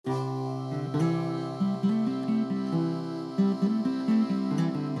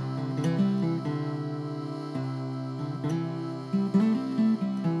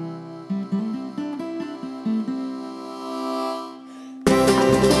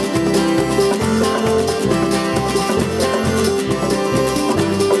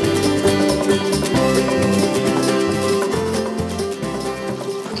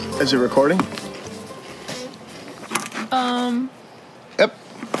Is it recording? Yep.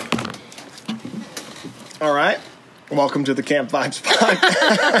 All right. Welcome to the Camp Vibes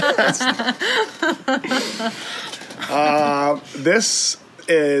podcast. This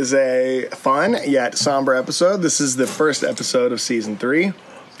is a fun yet somber episode. This is the first episode of season 3,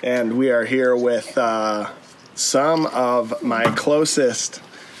 and we are here with some of my closest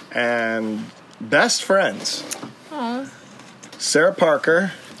and best friends. Aww. Sarah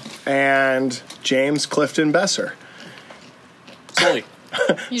Parker and James Clifton Besser. Sully.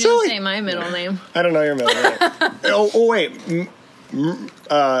 You didn't say my middle name. I don't know your middle name. oh, wait.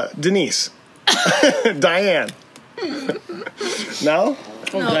 Denise. Diane. No?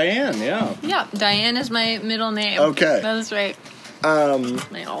 Oh, No. Diane, yeah. Yeah, Diane is my middle name. Okay. That's right.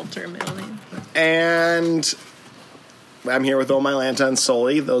 My alter middle name. And I'm here with Omai Lanta and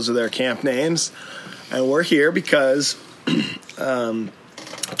Sully. Those are their camp names. And we're here because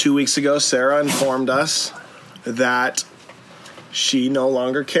 2 weeks ago, Sarah informed us that she no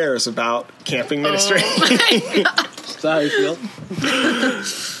longer cares about camping ministry. Is that how you feel?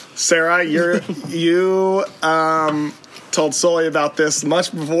 Sarah, you told Sully about this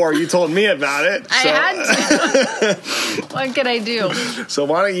much before you told me about it. I had to. What could I do? So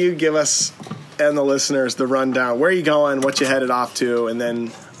why don't you give us and the listeners the rundown. Where are you going, what you headed off to, and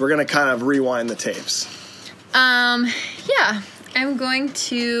then we're going to kind of rewind the tapes. Yeah. I'm going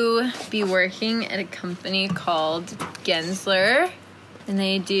to be working at a company called Gensler, and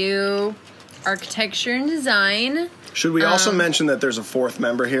they do architecture and design. Should we also mention that there's a fourth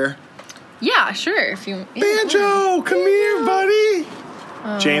member here? Yeah, sure. If you Banjo, come here, buddy.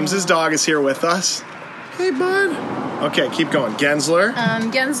 James's dog is here with us. Hey, bud. Okay, keep going. Gensler.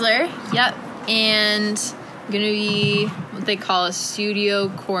 Gensler, yep. And I'm going to be what they call a studio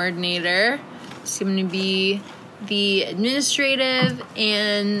coordinator. It's going to be the administrative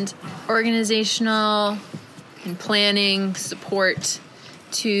and organizational and planning support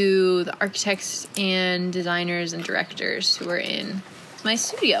to the architects and designers and directors who are in my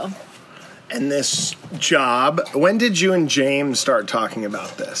studio. And this job, when did you and James start talking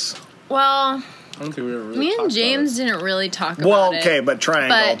about this? Well, I don't think we ever really me and talked James didn't really talk about Well, it. okay, but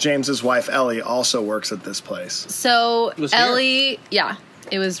Triangle, But- James's wife Ellie also works at this place. So was here? Ellie, yeah,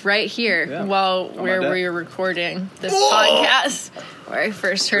 it was right here Yeah. while On my where deck. we were recording this Whoa! podcast, where I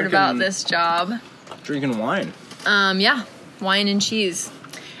first heard about Freaking- this job. about. Drinking wine. Yeah, wine and cheese.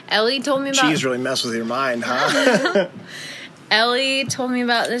 Ellie told me about Cheese really messed with your mind, huh? Ellie told me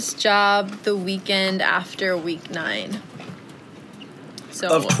about this job the weekend after week 9. So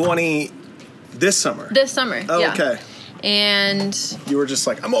Of this summer. this summer, Oh, yeah. okay. And You were just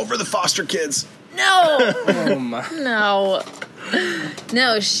like, I'm over the foster kids. no. Oh, my. No,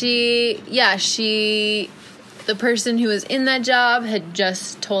 the person who was in that job had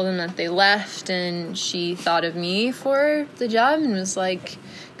just told them that they left, and she thought of me for the job and was like,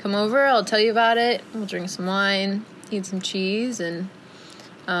 come over, I'll tell you about it, we'll drink some wine, eat some cheese, and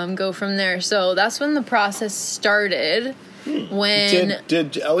go from there. So that's when the process started. When,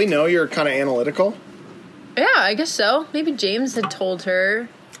 Did Ellie know you're kind of analytical? yeah, I guess so. Maybe James had told her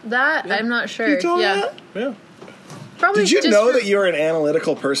that. Yeah. I'm not sure. You told her yeah. that? Yeah. Probably Did you just know for- that you were an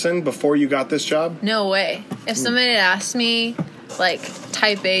analytical person before you got this job? No way. If somebody had asked me, like,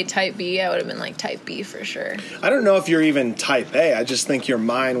 type A, type B, I would have been like type B for sure. I don't know if you're even type A. I just think your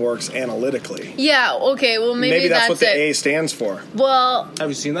mind works analytically. Yeah, okay, well, maybe that's what the it. A stands for. Well, Have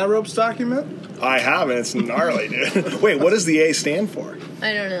you seen that ropes document? I haven't. It's gnarly, dude. Wait, what does the A stand for?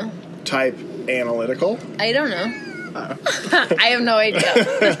 I don't know. Type analytical? I don't know. I have no idea.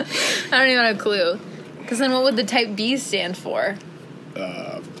 I don't even have a clue. Because then what would the type B stand for?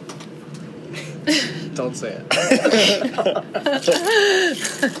 Don't say it.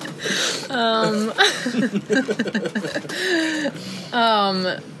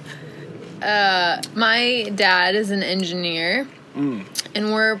 My dad is an engineer, and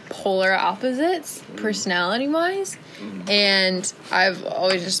we're polar opposites, personality-wise. And I've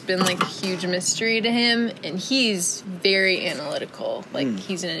always just been, like, a huge mystery to him. And he's very analytical. Like,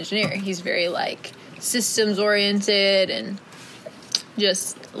 he's an engineer. He's very, like, systems-oriented and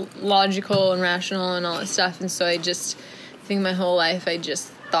just logical and rational and all that stuff. And so I think my whole life I just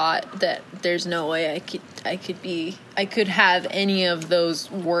thought that there's no way I could have any of those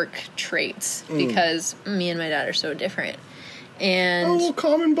work traits because me and my dad are so different. And A little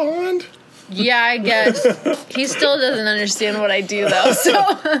common bond? yeah, I guess he still doesn't understand what I do though.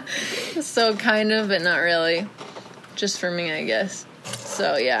 So kind of, but not really. Just for me, I guess.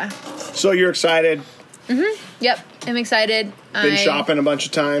 So yeah. So you're excited? Yep. I'm excited. Been shopping a bunch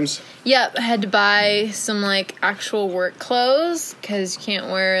of times. Yep, I had to buy some, like, actual work clothes, because you can't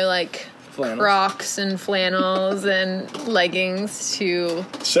wear, like, Flannels. Crocs and flannels and leggings to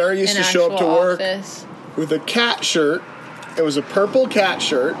Sarah used an to show up to actual work office. with a cat shirt. It was a purple cat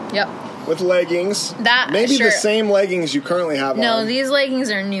shirt Yep. with leggings. That Maybe the shirt- same leggings you currently have No, on. these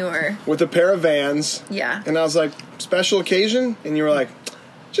leggings are newer. With a pair of Vans. Yeah. And I was like, special occasion? And you were like,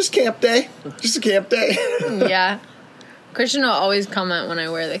 just camp day. Just a camp day. Yeah. Christian will always comment when I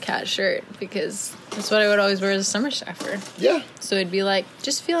wear the cat shirt, because that's what I would always wear as a summer staffer. Yeah. So it'd be like,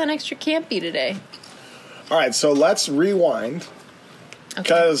 just feeling extra campy today. All right, so let's rewind. Okay.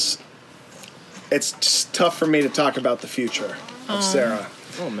 Because it's just tough for me to talk about the future of Sarah.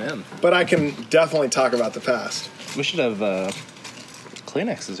 Oh, man. But I can definitely talk about the past. We should have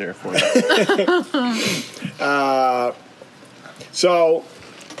Kleenexes here for you. So,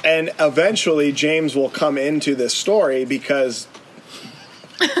 and eventually James will come into this story because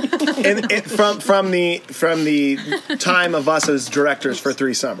from the time of us as directors for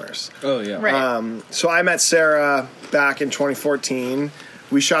 3 summers. Oh, yeah. Right. So I met Sarah back in 2014.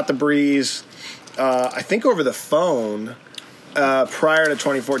 We shot The Breeze, I think over the phone prior to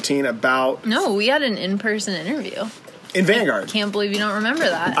 2014 about No, we had an in-person interview. in Vanguard. Can't believe you don't remember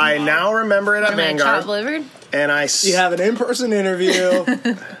that. I now remember it at Am I Vanguard. chopped-livered? And You have an in-person interview.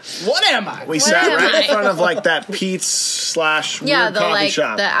 What am I? we What sat am right I? in front of like that Pete's / Yeah, weird the coffee like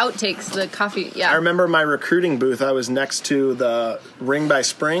shop. the outtakes, the coffee. Yeah. I remember my recruiting booth. I was next to the Ring by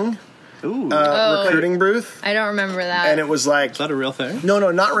Spring Ooh. recruiting booth, I don't remember that. and it was like Is that a real thing? no,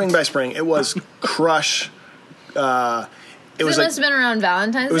 not Ring by Spring. It was Crush. It was it like must have been around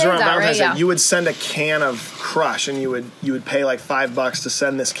Valentine's it was Day. around is that Valentine's right? Day. Yeah. You would send a can of Crush, and you would pay like $5 to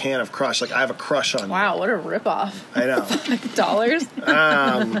send this can of Crush. Like I have a crush on you. Wow, what a ripoff. I know. Dollars?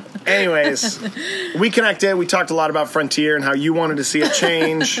 Anyways, we connected. We talked a lot about Frontier and how you wanted to see it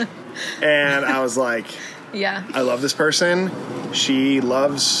change. And I was like, Yeah. I love this person. She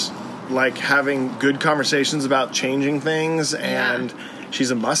loves like having good conversations about changing things, and she's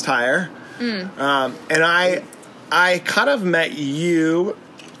a must hire. And I kind of met you,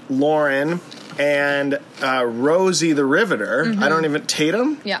 Lauren, and Rosie the Riveter. I don't even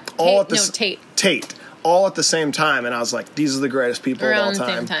Tatum. Yeah. all Tate- at the no, s- Tate. Tate. All at the same time, and I was like, "These are the greatest people Around of all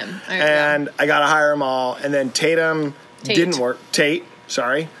the time." same time. And I got to hire them all. And then Tatum Tate. didn't work. Tate,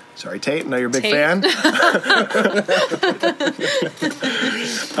 sorry, Tate. No, you're a big Tate. fan.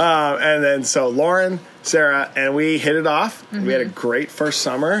 And then so Lauren, Sarah, and we hit it off. We had a great first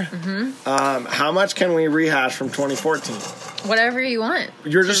summer. How much can we rehash from 2014? Whatever you want.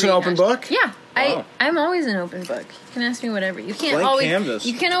 You're to just an open rehash. book? Yeah. Wow. I'm always an open book. You can ask me whatever. You can't Blank always canvas.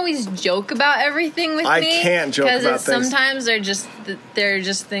 You can always joke about everything with I me. can't joke about because things. sometimes they're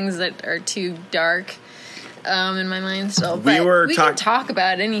just things that are too dark in my mind still. We But were we can talk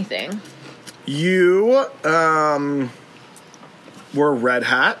about anything. You were Red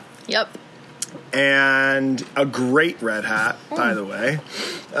Hat. Yep. And a great red hat, by the way.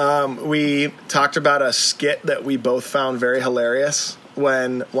 We talked about a skit that we both found very hilarious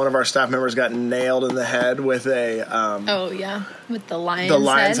when one of our staff members got nailed in the head with a Oh yeah, with the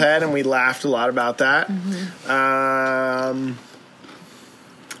lion's head, and we laughed a lot about that.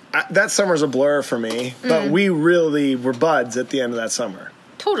 That summer's a blur for me, but we really were buds at the end of that summer.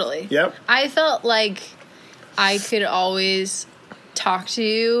 Totally. Yep. I felt like I could always talk to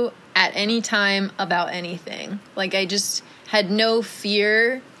you at any time about anything. Like I just had no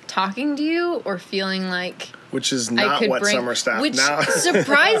fear talking to you or feeling like Which is I not could what bring. summer staff Which now.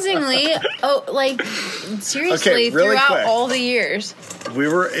 surprisingly, seriously, Okay, really throughout quick. all the years. We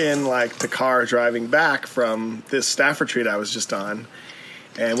were in like the car driving back from this staff retreat I was just on,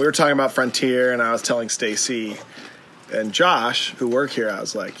 and we were talking about Frontier, and I was telling Stacy and Josh, who work here, I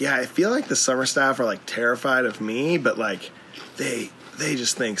was like, yeah, I feel like the summer staff are like terrified of me, but like they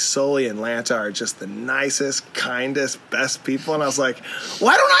just think Sully and Lanta are just the nicest, kindest, best people. And I was like,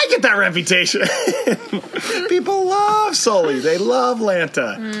 why don't I get that reputation? People love Sully. They love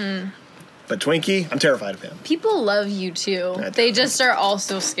Lanta. But Twinkie, I'm terrified of him. People love you too. I They don't. just are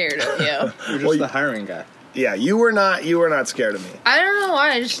also scared of you. You're just Well, the hiring guy. Yeah, you were not scared of me. I don't know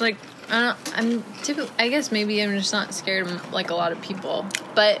why. I just like I'm typically. I guess maybe I'm just not scared of like a lot of people.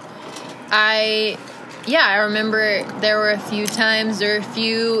 But I remember there were a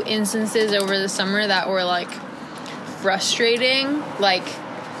few instances over the summer that were like frustrating. Like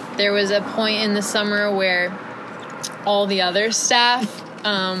there was a point in the summer where all the other staff,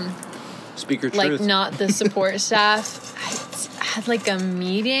 Speak your like truth. not the support staff, had like a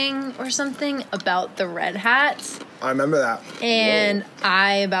meeting or something about the Red Hats. I remember that. And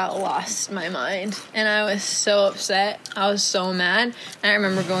I about lost my mind. And I was so upset. I was so mad. And I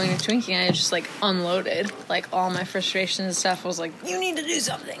remember going to Twinkie and I just, like, unloaded. Like, all my frustration and stuff. I was like, you need to do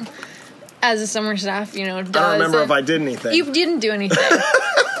something. As a summer staff, you know, does. I don't remember if I did anything. You didn't do anything.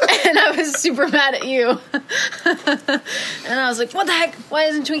 And I was super mad at you. And I was like, what the heck? Why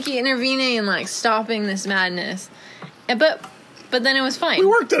isn't Twinkie intervening and, like, stopping this madness? And, but then it was fine. We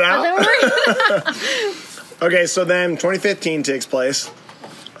worked it out. Okay, so then 2015 takes place.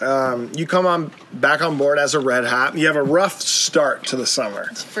 You come back on board as a Red Hat. You have a rough start to the summer.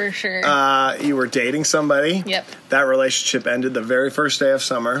 For sure. You were dating somebody. Yep. That relationship ended the very first day of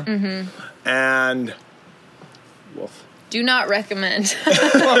summer. Mm-hmm. And woof. Do not recommend.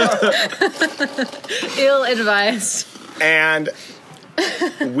 Ill advised. And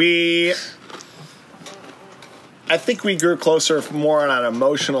I think we grew closer more on an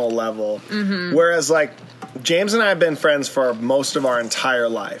emotional level. Mm-hmm. Whereas, like, James and I have been friends for most of our entire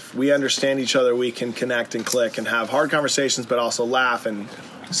life. We understand each other. We can connect and click and have hard conversations, but also laugh and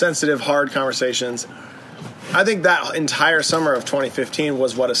sensitive, hard conversations. I think that entire summer of 2015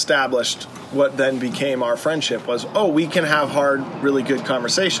 was what established what then became our friendship was, we can have hard, really good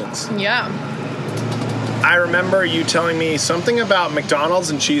conversations. Yeah. I remember you telling me something about McDonald's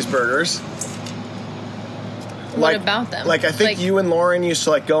and cheeseburgers. What about them? Like, I think you and Lauren used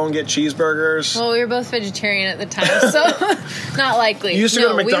to, like, go and get cheeseburgers. Well, we were both vegetarian at the time, so not likely. You used to go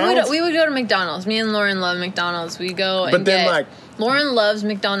to McDonald's? We would go to McDonald's. Me and Lauren love McDonald's. We go but and then, get... like... Lauren loves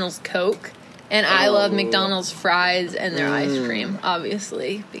McDonald's Coke, and I love McDonald's fries and their ice cream,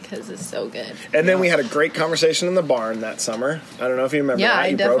 obviously, because it's so good. And then we had a great conversation in the barn that summer. I don't know if you remember that.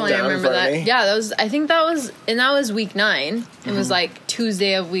 I definitely remember that. Me. Yeah, that was week 9. It was like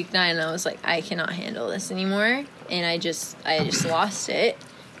Tuesday of week 9, and I was like, I cannot handle this anymore. And I just lost it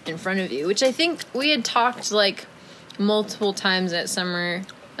in front of you, which I think we had talked like multiple times that summer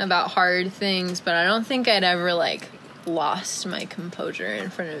about hard things, but I don't think I'd ever like lost my composure in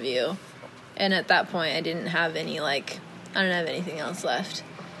front of you. And at that point, I didn't have any I don't have anything else left.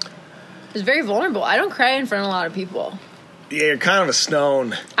 It was very vulnerable. I don't cry in front of a lot of people. Yeah, you're kind of a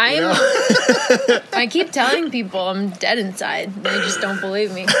stone. I keep telling people I'm dead inside. They just don't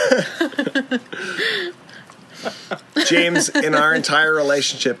believe me. James, in our entire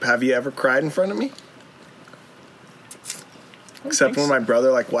relationship, have you ever cried in front of me? Except when my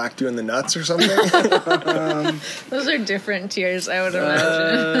brother, like, whacked you in the nuts or something? Those are different tears, I would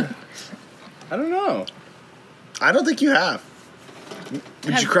imagine. I don't know. I don't think you have.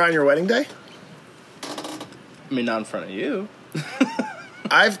 Did you cry on your wedding day? I mean, not in front of you.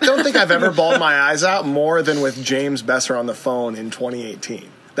 I don't think I've ever bawled my eyes out more than with James Besser on the phone in 2018.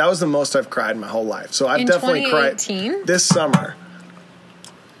 That was the most I've cried in my whole life. So I've definitely cried this summer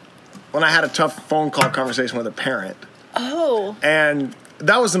when I had a tough phone call conversation with a parent. Oh. And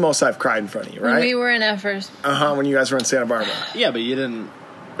that was the most I've cried in front of you, right? When we were in Effers. When you guys were in Santa Barbara. Yeah, but you didn't.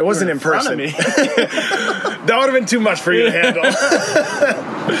 It wasn't in person. That would have been too much for you to handle. No,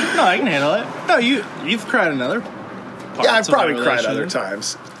 I can handle it. No, you've cried another parts. Yeah, I've probably cried other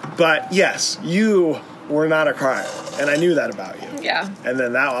times. But yes, you were not a crier. And I knew that about you. Yeah. And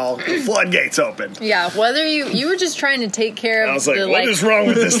then the floodgates opened. Yeah, whether you were just trying to take care of I was like, what is wrong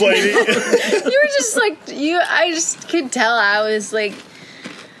with this lady? You were just like, I just could tell I was like,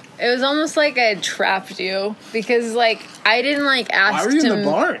 it was almost like I had trapped you because like I didn't like ask. Why were you in the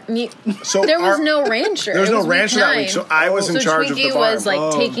barn? So there was no rancher. There was no rancher that week, so I was in charge of the barn.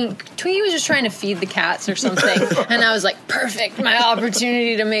 Twinkie was just trying to feed the cats or something, and I was like, perfect, my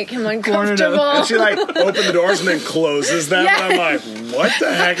opportunity to make him uncomfortable. And she like opened the doors and then closes them, and I'm like, what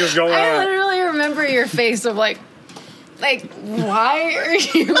the heck is going on? I literally remember your face of like, why are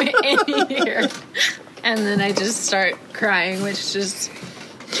you in here? And then I just start crying, which just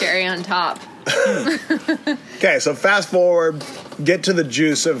cherry on top. Okay, so fast forward, get to the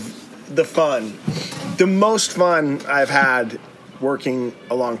juice of the fun. The most fun I've had working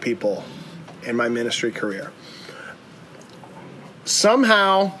along people in my ministry career.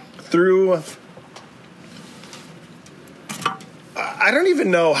 Somehow, through... I don't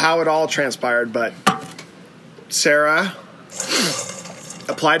even know how it all transpired, but Sarah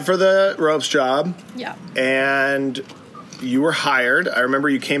applied for the ropes job. Yeah. And you were hired. I remember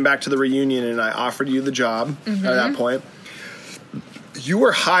you came back to the reunion and I offered you the job at that point. You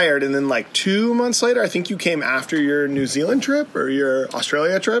were hired, and then like 2 months later, I think you came after your New Zealand trip or your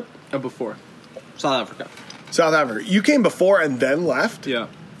Australia trip? Before. South Africa. South Africa. You came before and then left? Yeah.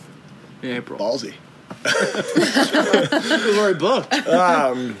 In April. Ballsy. We were already booked.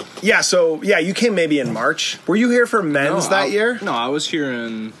 You came maybe in March. Were you here for men's that year? No, I was here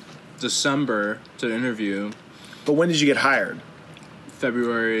in December to interview. But when did you get hired?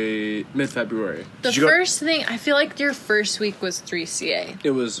 Mid-February. The first thing, I feel like your first week was 3CA.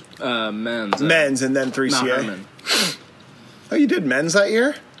 It was men's. Men's and then 3CA. Not Herman. Oh, you did men's that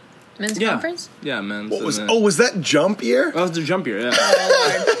year? Men's conference? Yeah, men's. What was? Was that jump year? That was the jump year, yeah.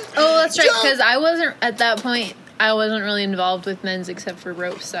 Oh, that's right, because I wasn't, at that point, I wasn't really involved with men's except for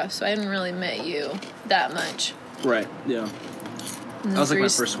rope stuff, so I hadn't really met you that much. Right, yeah. That was like my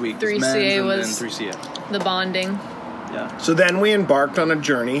first week. 3CA was then 3CA. the bonding. Yeah. So then we embarked on a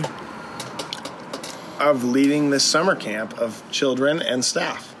journey of leading this summer camp of children and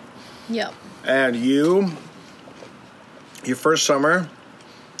staff. Yep. And your first summer,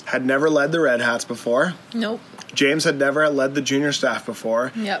 had never led the Red Hats before. Nope. James had never led the junior staff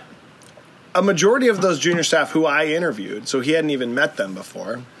before. Yep. A majority of those junior staff who I interviewed, so he hadn't even met them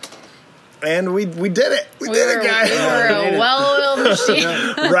before. And we did it. We did it, guys. We were a well-oiled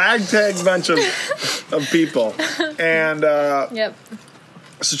machine. Ragtag bunch of people. And Yep.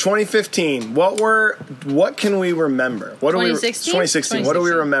 so 2015, what can we remember? 2016? 2016. What do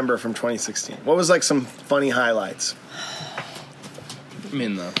we remember from 2016? What was like some funny highlights? I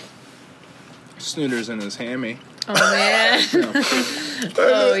mean, the Snooters in his hammy. Oh, man.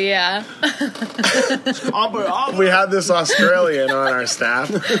 Oh, yeah. We had this Australian on our staff,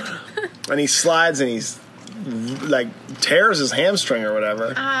 and he slides and he's like tears his hamstring or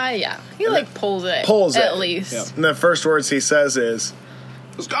whatever. Yeah. He, pulls it. At least. Yeah. And the first words he says is,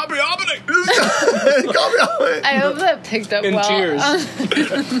 "It's got to be happening." It's got to be happening. I hope that picked up In well. tears.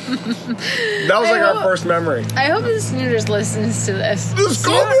 That was like our hope- first memory. I hope the Snooters listens to this. It's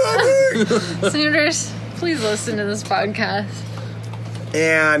got to be happening. Snooters, please listen to this podcast.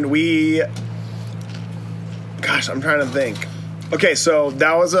 And gosh, I'm trying to think. Okay, so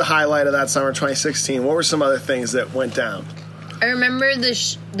that was a highlight of that summer 2016. What were some other things that went down? I remember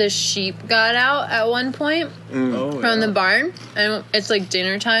the sheep got out at one point from the barn, and it's like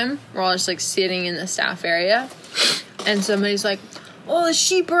dinner time. We're all just sitting in the staff area, and somebody's like, "Oh, the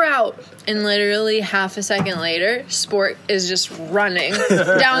sheep are out!" And literally half a second later, Sport is just running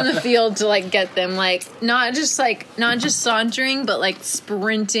down the field to get them, not just sauntering, but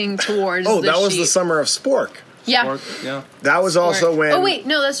sprinting towards. Oh, the that was sheep. the summer of Spork. Yeah. Yeah. That was also when. Oh wait,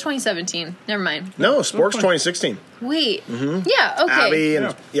 no, that's 2017. Never mind. No, Spork's 2016. Wait. Yeah. Okay. Abby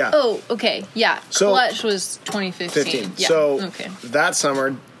and yeah. Oh, okay. Yeah. So- Clutch was 2015. 15. Yeah. So okay. that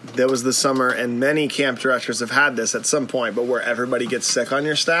summer, there was the summer, and many camp directors have had this at some point, but where everybody gets sick on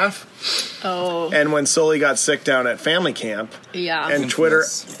your staff. Oh. And when Sully got sick down at family camp, Yeah. and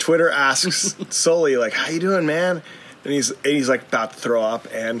Twitter asks Sully, how you doing, man? And he's about to throw up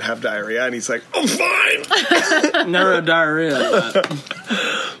and have diarrhea, and he's like, "I'm fine." Never had diarrhea. But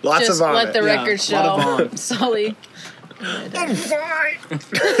Lots Just of vomit. let the record a lot of show. vomit. Sully. I'm fine.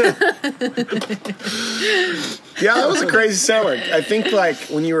 Yeah, that was a crazy summer. I think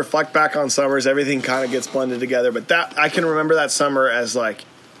when you reflect back on summers, everything kind of gets blended together. But that I can remember that summer as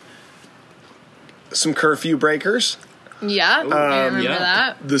some curfew breakers. Yeah. I remember yeah.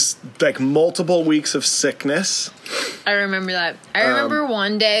 that. This multiple weeks of sickness. I remember that. I remember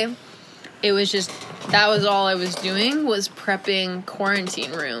one day, it was just, that was all I was doing was prepping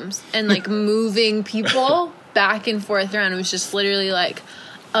quarantine rooms and moving people back and forth around. It was just literally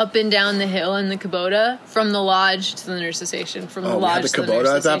up and down the hill in the Kubota from the lodge to the nurse's station. From the We had lodge the to the Kubota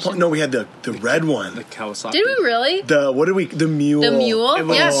nurse's at that station. point. No, we had the red one. the Kawasaki. Did we really? The mule. The mule? It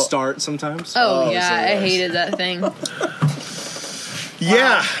wouldn't Yeah. start sometimes. Oh, Oh, yeah. so I yes. hated that thing.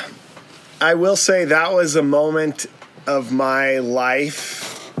 Yeah, I will say that was a moment of my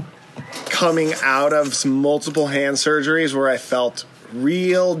life coming out of some multiple hand surgeries where I felt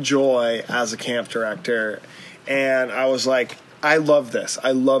real joy as a camp director. And I was like, I love this.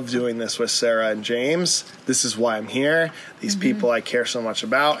 I love doing this with Sarah and James. This is why I'm here. These people I care so much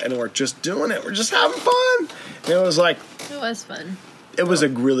about. And we're just doing it. We're just having fun. And it was It was fun. it was a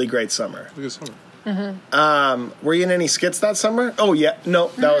really great summer. It was summer. Were you in any skits that summer? Oh, yeah. No,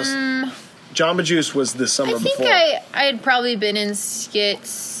 that was... Jamba Juice was the summer I think before. I had probably been in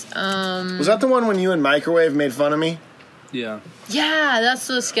skits. Was that the one when you and Microwave made fun of me? Yeah. Yeah, that's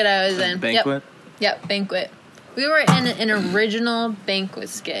the skit I was in. Banquet. Yep, Banquet. We were in an original Banquet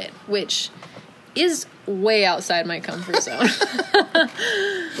skit, which is way outside my comfort zone.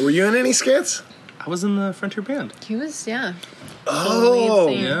 Were you in any skits? I was in the Frontier Band. He was, yeah. Oh,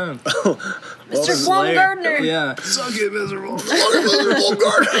 lead singer. Yeah. Mr. Plum Gardner. Yeah. Suck it, miserable. Suck it, miserable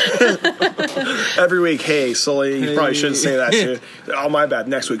Gardner. Every week, hey, Sully, you probably shouldn't say that shit. Oh, my bad.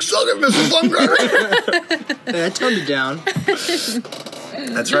 Next week, suck it, Mr. Plum Gardner. I toned it down,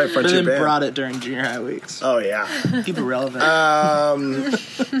 That's right, but Frontier then Band. brought it during junior high weeks. Oh, yeah. Keep it relevant.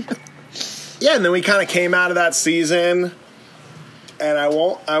 Yeah, and then we kind of came out of that season, and I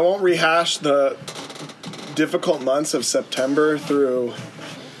won't rehash the difficult months of September through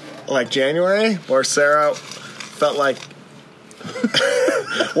like January, where Sarah felt like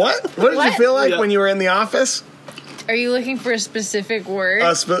what did you feel like when you were in the office? Are you looking for a specific word?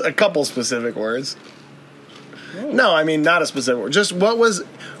 A couple specific words. No, I mean not a specific word. Just what was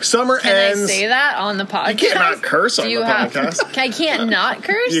summer Can ends. I say that on the podcast? You cannot curse on the podcast. I can't not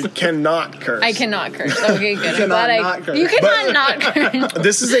curse? You cannot curse. I cannot curse. Okay, good. I'm glad not curse. You cannot not curse.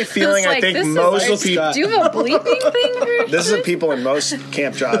 This is a feeling I think most people. Do you have a bleeping thing for This is a people in most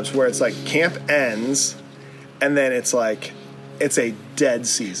camp jobs where it's like camp ends, and then it's like it's a dead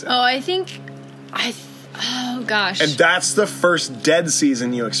season. Oh gosh. And that's the first dead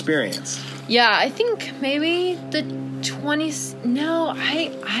season you experience. Yeah, I think maybe the 20s. No,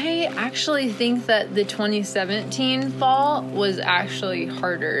 I actually think that the 2017 fall was actually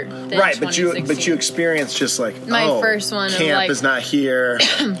harder than Right, 2016. but you experience just like My first one of, camp like, is not here.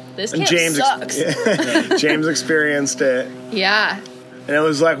 This And camp sucks. James experienced it. Yeah. And it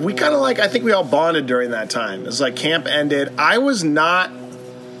was like, we kind of like, I think we all bonded during that time. It was like camp ended. I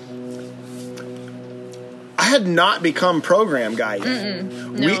had not become program guy yet.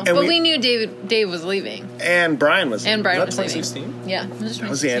 No, we knew Dave was leaving. And Brian was And Brian Was was that leaving. 2016? Yeah. It was That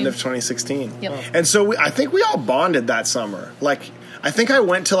was the end of 2016. Yep. And so I think we all bonded that summer. Like, I think I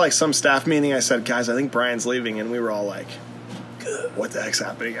went to like some staff meeting. I said, guys, I think Brian's leaving. And we were all like, what the heck's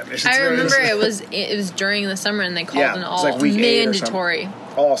happening at Mission I Service? remember it was during the summer and they called Yeah, an it all was like week 8 or something. mandatory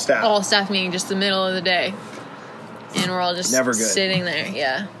All staff. all staff meeting just the middle of the day. And we're all just Never good. sitting there.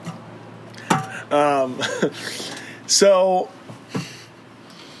 Yeah. So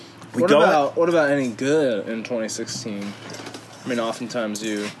we What about any good in 2016? I mean, oftentimes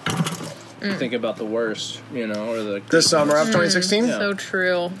you think about the worst, or the this summer of 2016. Yeah. So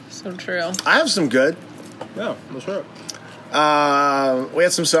true. So true. I have some good. Yeah, that's right. We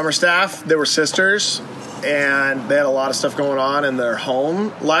had some summer staff. They were sisters, and they had a lot of stuff going on in their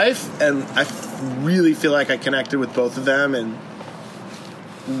home life. And I really feel like I connected with both of them and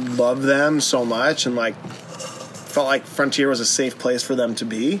loved them so much, and like felt like Frontier was a safe place for them to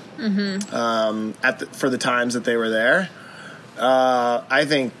be. For the times that they were there. I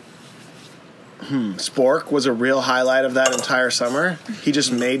think Spork was a real highlight of that entire summer. He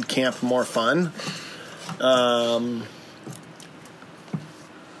just made camp more fun.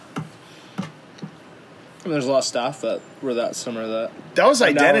 There's a lot of staff that were that summer that was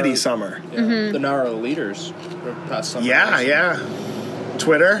identity now are- summer. the now are leaders for past summer. Yeah.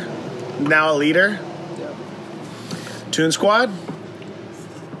 Twitter, now a leader. Yeah. Toon Squad,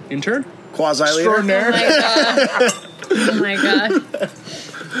 Intern? quasi leader. Extraordinaire. Oh my god.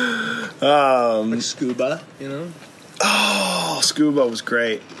 Like Scuba, Oh, Scuba was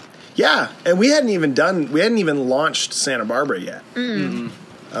great. Yeah, and we hadn't even launched Santa Barbara yet.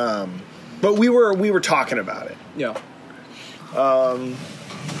 But we were talking about it. Yeah.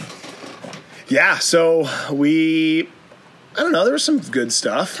 Yeah, so I don't know, there was some good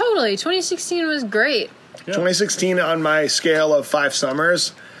stuff. Totally. 2016 was great. Yeah. 2016 on my scale of 5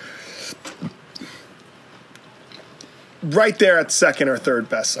 summers, right there at second or third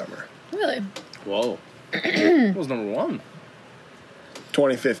best summer. Really. Whoa. That was number 1.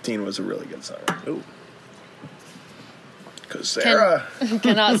 2015 was a really good summer. Ooh. Because Sarah...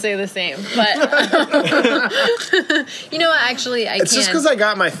 Cannot say the same. But you know what? Actually, I It's just because I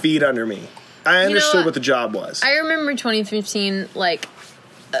got my feet under me. I understood what the job was. I remember 2015,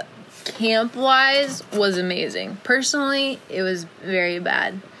 camp-wise, was amazing. Personally, it was very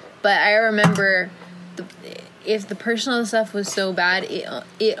bad. But I remember if the personal stuff was so bad,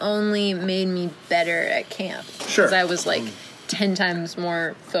 it only made me better at camp. Sure. Because I was 10 times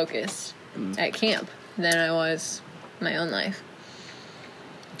more focused at camp than I was my own life.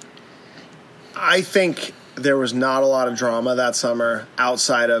 I think there was not a lot of drama that summer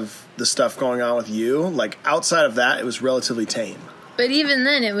outside of the stuff going on with you. Outside of that, it was relatively tame. But even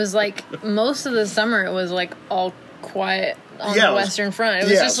then, it was most of the summer, it was all quiet on the Western Front. It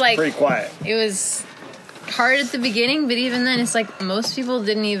was just pretty quiet. It was hard at the beginning, but even then, it's most people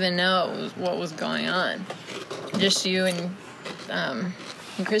didn't even know what was going on. Just you and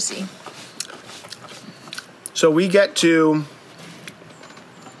Chrissy. So we get to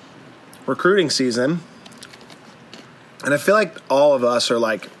recruiting season, and I feel like all of us are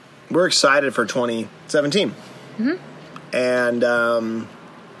we're excited for 2017. And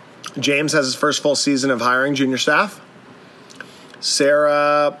James has his first full season of hiring junior staff.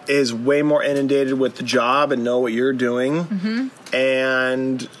 Sarah is way more inundated with the job and know what you're doing.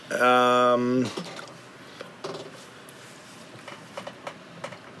 And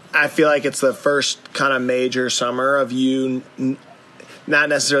I feel like it's the first kind of major summer of you not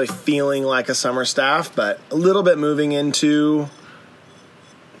necessarily feeling like a summer staff, but a little bit moving into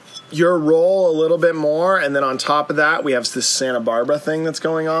your role a little bit more. And then on top of that, we have this Santa Barbara thing that's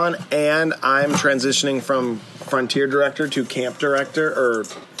going on. And I'm transitioning from Frontier Director to Camp Director, or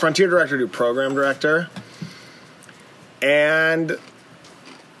Frontier Director to Program Director. And,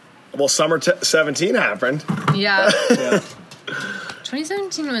 well, summer 17 happened. Yeah. Yeah.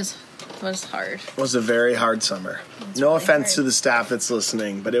 2017 was hard. It was a very hard summer. No really offense hard. to the staff that's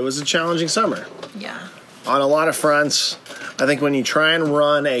listening, but it was a challenging summer. Yeah. On a lot of fronts. I think when you try and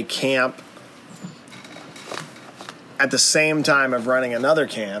run a camp at the same time of running another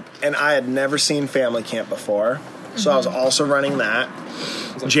camp, and I had never seen family camp before, so I was also running that.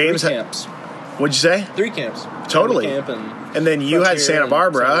 It's like James 3 had- camps. What'd you say? 3 camps. Totally. Camp And then you had Frontier Santa and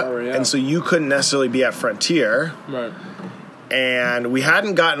Barbara, Santa Barbara, yeah. and so you couldn't necessarily be at Frontier, right. and we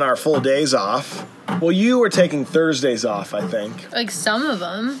hadn't gotten our full days off. Well, you were taking Thursdays off, I think. Like some of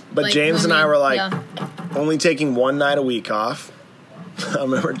them. But like, James when and I were like, yeah. only taking one night a week off. I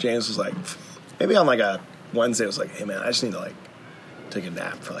remember James was like, maybe on like a Wednesday, was like, hey man, I just need to like take a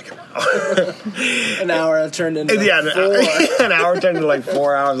nap for like an hour. An hour turned into Yeah, 4. an hour turned into like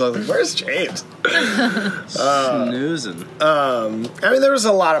 4 hours. I was like, where's James? Snoozing. I mean, there was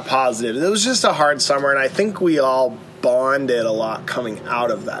a lot of positives. It was just a hard summer, and I think we all bonded a lot coming out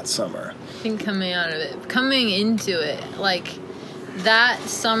of that summer. I think coming into it, like that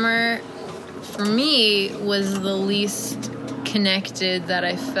summer for me was the least connected that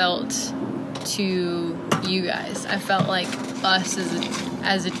I felt to you guys. I felt like us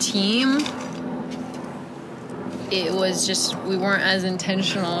as a team, it was just, we weren't as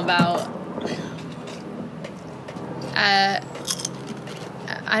intentional about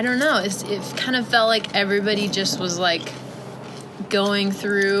I don't know, it kind of felt like everybody just was like going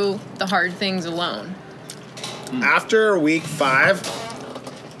through the hard things alone. After week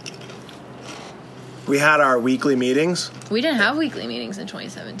 5, we had our weekly meetings. We didn't have weekly meetings in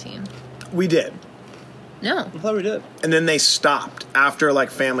 2017. We did. No. I thought we did. And then they stopped after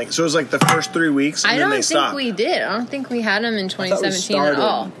like family. So it was like the first 3 weeks, and I then don't they think stopped. we did. I don't think we had them in thought we 2017 at started.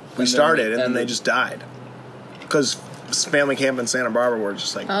 all. We started, and then ended. they just died. Because family camp in Santa Barbara were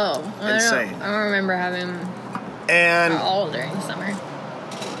just like Oh, insane. I don't remember having And all during the summer.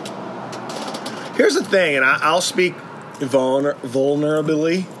 here's the thing, and I'll speak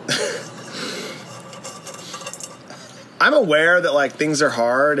vulnerably. I'm aware that like things are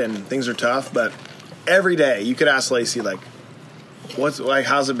hard and things are tough, but every day you could ask Lacey like,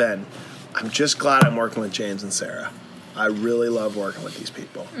 how's it been? I'm just glad I'm working with James and Sarah. I really love working with these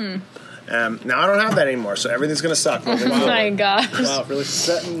people. Now I don't have that anymore, so everything's gonna suck. Oh my gosh. Wow, really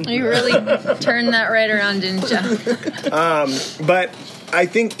setting. You really turned that right around, didn't you? But I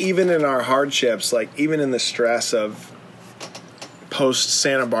think even in our hardships, like even in the stress of post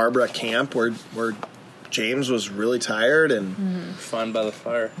Santa Barbara camp, where James was really tired, and Fun by the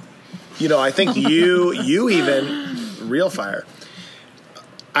fire. you know, I think you even real fire.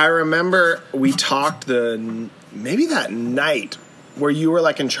 I remember we talked maybe that night where you were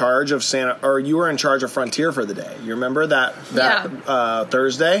like in charge of you were in charge of Frontier for the day. You remember that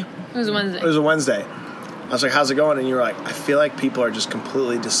Thursday? It was Wednesday. It was a Wednesday. I was like, how's it going? And you were like, I feel like people are just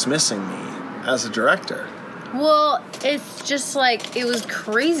completely dismissing me as a director. Well, it's just like, it was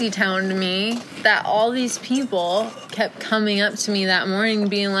crazy town to me that all these people kept coming up to me that morning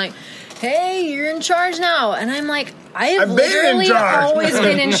being like, hey, you're in charge now. And I'm like, I've been in literally charge. always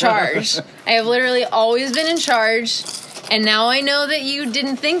been in charge. I have literally always been in charge. And now I know that you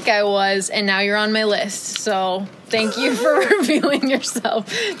didn't think I was, and now you're on my list. So thank you for revealing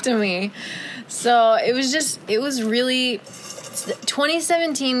yourself to me. So it was really,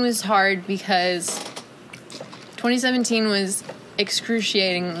 2017 was hard because 2017 was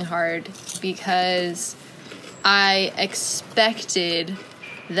excruciatingly hard because I expected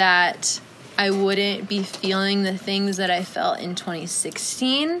that I wouldn't be feeling the things that I felt in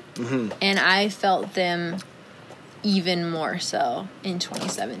 2016, and I felt them even more so in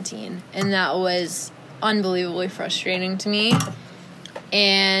 2017, and that was unbelievably frustrating to me.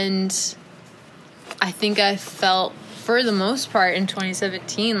 And I think I felt, for the most part in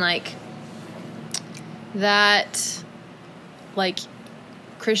 2017, like that, like,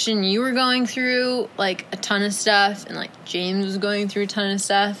 Christian, you were going through like a ton of stuff, and like James was going through a ton of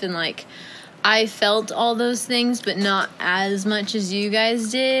stuff, and like I felt all those things, but not as much as you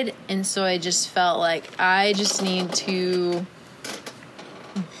guys did. And so I just felt like I just need to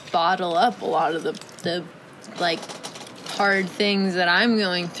bottle up a lot of the like hard things that I'm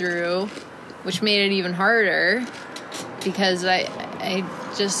going through, which made it even harder because I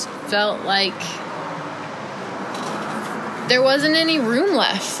just felt like there wasn't any room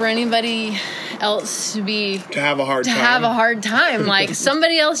left for anybody else to have a hard time. Like,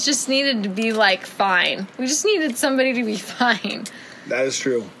 somebody else just needed to be, like, fine. We just needed somebody to be fine. That is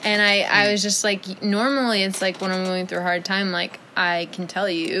true. And I was just like, normally it's like when I'm going through a hard time, like, I can tell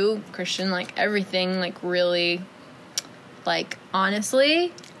you, Christian, like, everything, like, really, like,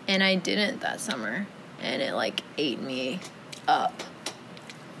 honestly, and I didn't that summer. And it, like, ate me up.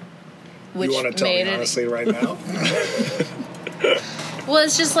 Which you want to tell me honestly right now? Well,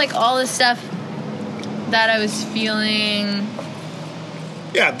 it's just like all the stuff that I was feeling.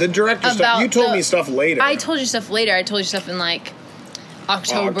 Yeah, the director stuff. You told me stuff later. I told you stuff later. I told you stuff in like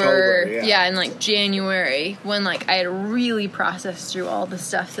October. Yeah, in like January, when like I had really processed through all the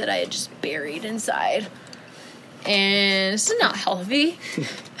stuff that I had just buried inside. And it's not healthy.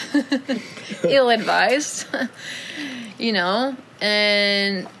 Ill-advised. You know?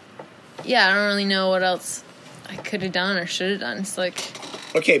 And yeah, I don't really know what else I could have done or should have done. It's like...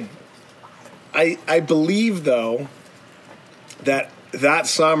 Okay. I believe, though, that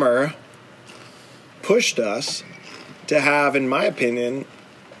summer pushed us to have, in my opinion,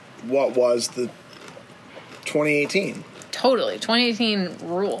 what was the 2018. Totally. 2018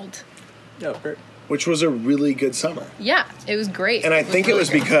 ruled. Yeah, great. Which was a really good summer. Yeah, it was great. And I think it was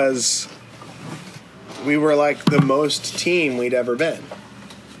because we were like the most team we'd ever been.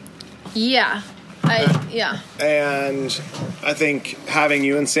 Yeah. Yeah. And I think having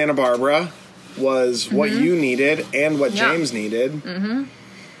you in Santa Barbara was what you needed and what James needed. Mm-hmm.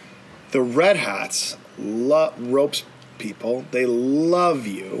 The Red Hats, ropes people, they love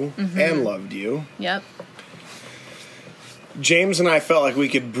you and loved you. Yep. James and I felt like we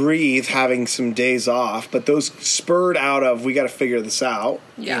could breathe having some days off, but those spurred out of, we got to figure this out,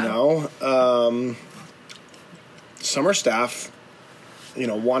 you know. Summer staff, you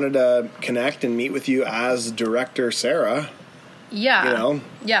know, wanted to connect and meet with you as director, Sarah. Yeah. You know?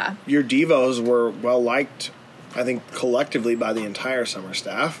 Yeah. Your devos were well liked, I think, collectively by the entire summer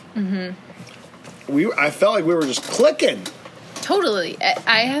staff. Mm-hmm. I felt like we were just clicking. Totally.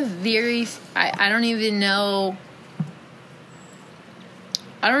 I have I don't even know...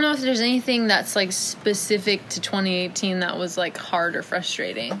 I don't know if there's anything that's, like, specific to 2018 that was, like, hard or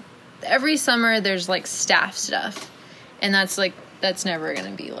frustrating. Every summer there's, like, staff stuff. And that's, like, that's never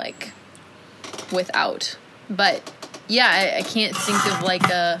going to be, like, without. But, yeah, I can't think of, like,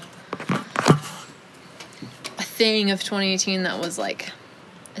 a thing of 2018 that was, like,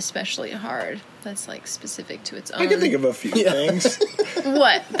 especially hard. That's, like, specific to its own. I can think of a few things.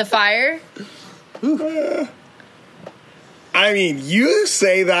 What? The fire? I mean, you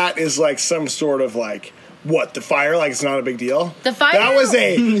say that is like some sort of like, what, the fire? Like it's not a big deal? The fire? That was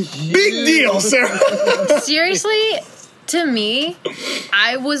a big deal, Sarah. Seriously, to me,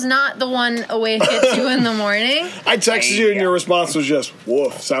 I was not the one awake at 2 in the morning. I texted you and your response was just,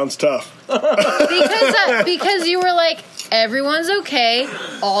 woof, sounds tough. Because you were like, everyone's okay,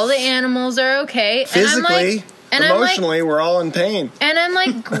 all the animals are okay. Physically, and emotionally, we're all in pain. And I'm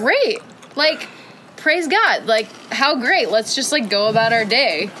like, great. Like, praise God. Like, how great. Let's just, like, go about our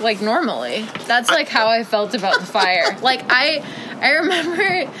day, like, normally. That's, like, how I felt about the fire. Like, I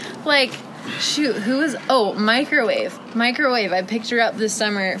remember, like, shoot, who was... Oh, Microwave. I picked her up this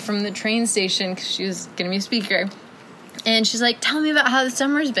summer from the train station because she was going to be a speaker. And she's like, tell me about how the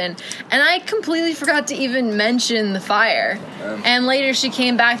summer's been. And I completely forgot to even mention the fire. And later she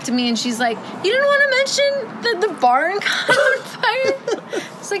came back to me and she's like, you didn't want to mention that the barn caught on fire?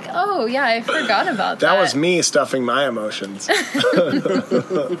 It's like, oh, yeah, I forgot about that. That was me stuffing my emotions.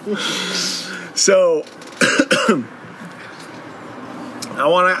 So, I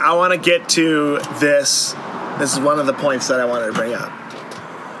want to get to this. This is one of the points that I wanted to bring up.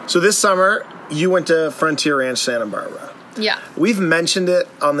 So this summer, you went to Frontier Ranch Santa Barbara. Yeah. We've mentioned it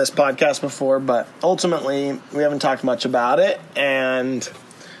on this podcast before, but ultimately we haven't talked much about it. And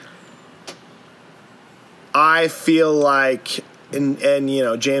I feel like, and you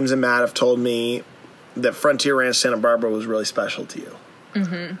know, James and Matt have told me that Frontier Ranch Santa Barbara was really special to you.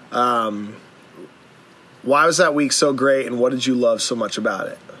 Mm-hmm. Why was that week so great, and what did you love so much about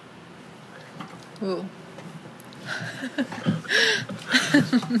it? Ooh.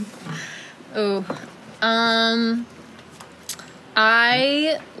 Ooh.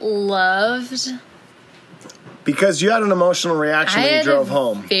 I loved... Because you had an emotional reaction when you drove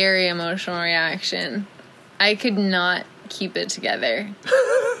home. Very emotional reaction. I could not keep it together.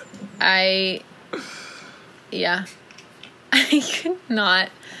 I could not.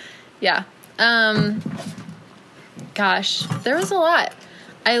 Yeah. Gosh, there was a lot.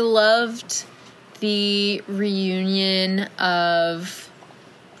 I loved the reunion of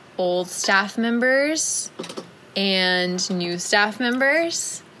old staff members and new staff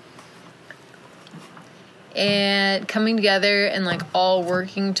members, and coming together and like all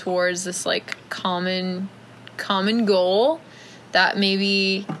working towards this like common goal that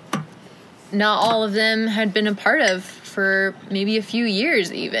maybe not all of them had been a part of for maybe a few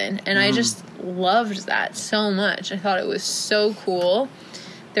years even. And I just loved that so much. I thought it was so cool.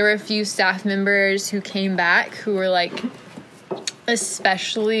 There were a few staff members who came back who were like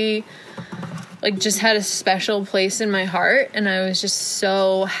especially like just had a special place in my heart, and I was just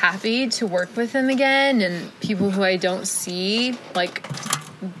so happy to work with them again, and people who I don't see like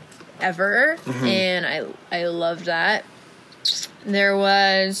ever. And I loved that. There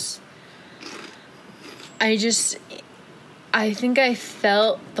was I think I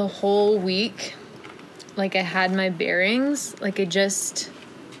felt the whole week like I had my bearings. Like I just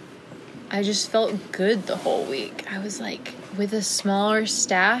felt good the whole week. I was like, with a smaller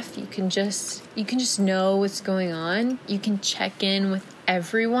staff, you can just know what's going on. You can check in with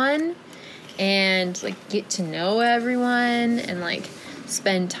everyone and like get to know everyone and like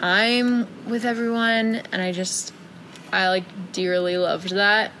spend time with everyone. And I like dearly loved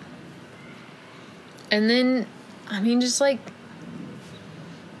that. And then, I mean, just like,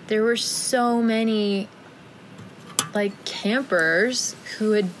 there were so many like campers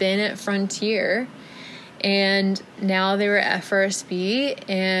who had been at Frontier and now they were at FRSB,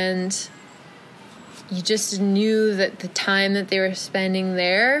 and you just knew that the time that they were spending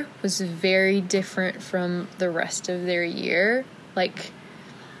there was very different from the rest of their year. Like,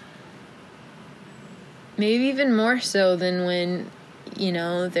 maybe even more so than when, you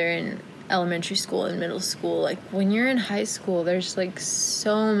know, they're in elementary school and middle school. Like, when you're in high school, there's like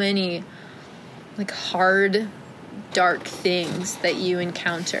so many like hard, dark things that you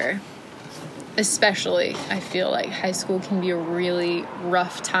encounter. Especially, I feel like high school can be a really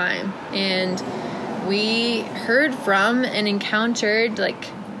rough time. And we heard from and encountered like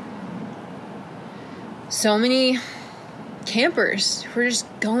so many campers who are just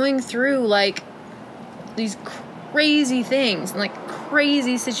going through like these crazy things and like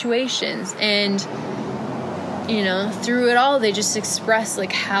crazy situations, and you know, through it all they just express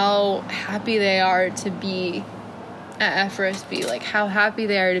like how happy they are to be at FRSB, like how happy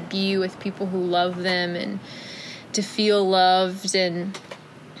they are to be with people who love them and to feel loved. And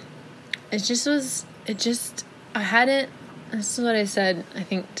this is what I said, I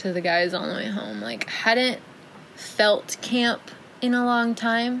think, to the guys on the way home. Like, hadn't felt camp in a long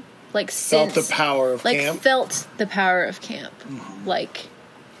time. Like, felt the power of camp. Felt the power of camp. Like,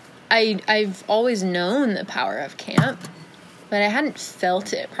 I've always known the power of camp, but I hadn't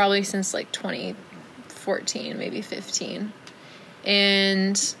felt it probably since like 2014, maybe 15.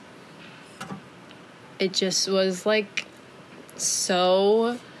 And it just was like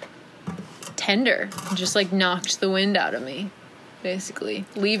so tender. It just like knocked the wind out of me, basically,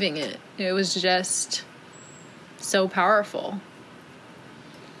 leaving it. It was just so powerful.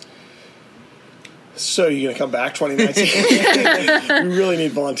 So you're going to come back 2019? We really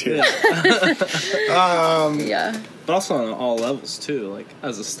need volunteers. Yeah. But also on all levels, too. Like,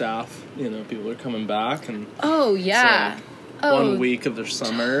 as a staff, you know, people are coming back. And oh, yeah. Like 1 week of their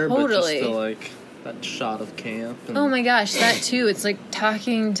summer, totally. But just still, like, that shot of camp. And oh, my gosh, that, too. It's, like,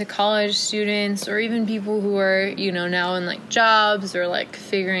 talking to college students or even people who are, you know, now in, like, jobs or, like,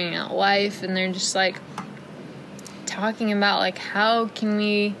 figuring out life. And they're just, like, talking about, like, how can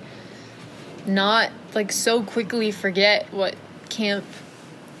we not like so quickly forget what camp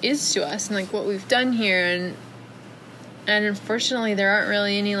is to us and like what we've done here, and unfortunately there aren't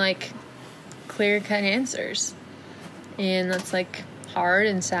really any like clear-cut answers, and that's like hard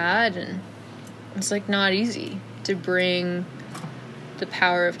and sad, and it's like not easy to bring the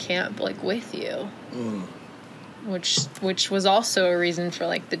power of camp like with you. Which was also a reason for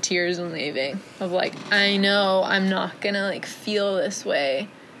like the tears and leaving, of like, I know I'm not gonna like feel this way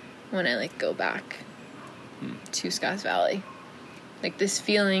when I like go back to Scotts Valley. Like, this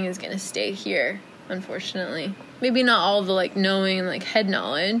feeling is gonna stay here, unfortunately. Maybe not all the like knowing and like head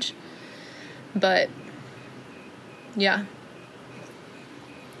knowledge, but yeah.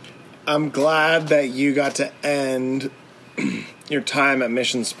 I'm glad that you got to end your time at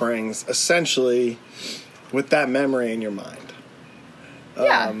Mission Springs essentially with that memory in your mind.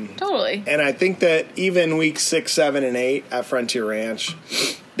 Yeah, totally. And I think that even weeks 6, 7, and 8 at Frontier Ranch,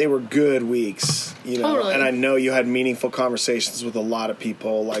 they were good weeks, you know. Totally. And I know you had meaningful conversations with a lot of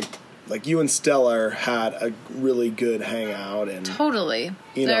people. Like you and Stellar had a really good hangout, and totally.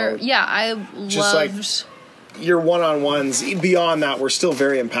 You know, yeah, I just loved like your one-on-ones. Beyond that, were still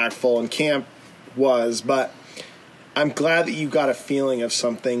very impactful, and camp was. But I'm glad that you got a feeling of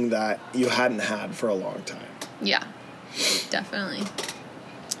something that you hadn't had for a long time. Yeah, definitely.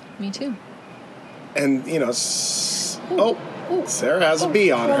 Me too. And, you know, Sarah has a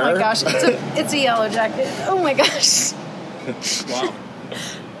bee on her. Oh my gosh, it's a yellow jacket. Oh my gosh. Wow.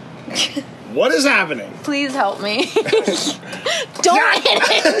 What is happening? Please help me. Don't hit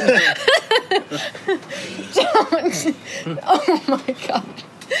it. Don't. Oh my god.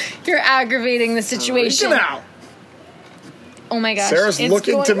 You're aggravating the situation. Get out. Oh my gosh. Sarah's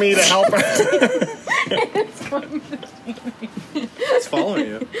looking to me to help her. It's going to It's following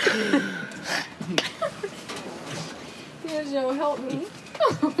you. Joe, help me.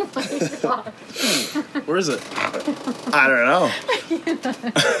 Oh my god. Where is it? I don't know.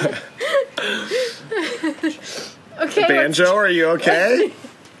 Okay. Banjo, are you okay?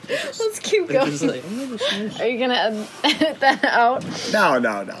 Let's keep going. It's like, I'm gonna smash. Are you gonna edit that out? No.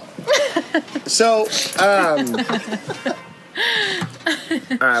 So, all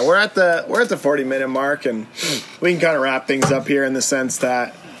right, we're at the 40-minute mark, and we can kind of wrap things up here in the sense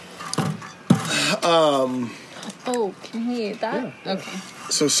that, Oh, can he eat that? Yeah. Okay.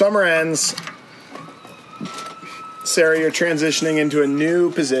 so summer ends. Sarah, you're transitioning into a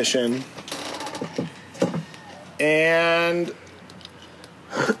new position, and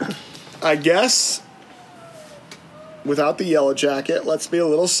I guess without the yellow jacket, let's be a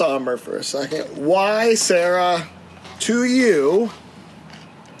little somber for a second. Why, Sarah, to you,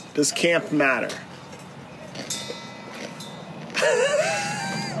 does camp matter?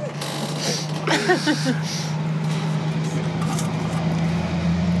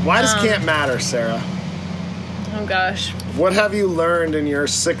 Why does camp matter, Sarah? Oh gosh. What have you learned in your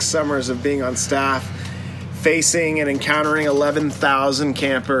 6 summers of being on staff, facing and encountering 11,000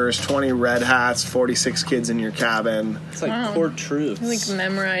 campers, 20 red hats, 46 kids in your cabin? It's like core truths. I like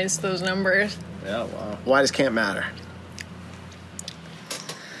memorize those numbers. Yeah, wow. Why does camp matter?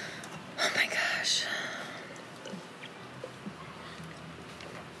 Oh my gosh.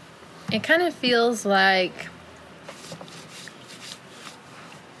 It kind of feels like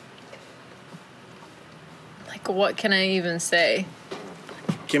what can I even say?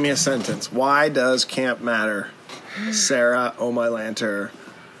 Give me a sentence. Why does camp matter? Sarah, Oh My Lanter,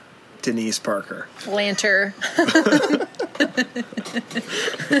 Denise Parker. Lanter.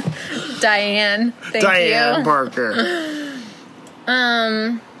 Diane. Thank Diane you. Parker.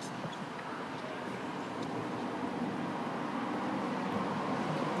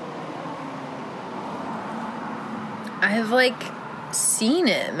 I've seen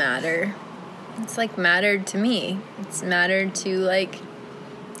it matter. It's mattered to me. It's mattered to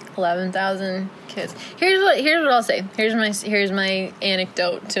 11,000 kids. Here's what I'll say. Here's my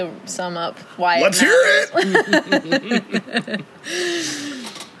anecdote to sum up why. Let's hear it.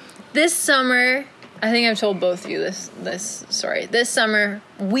 This summer, I think I've told both of you this story. This summer,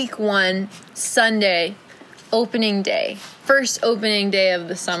 week 1, Sunday, opening day, first opening day of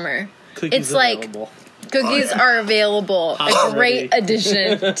the summer. Cookies available. Cookies are available. A great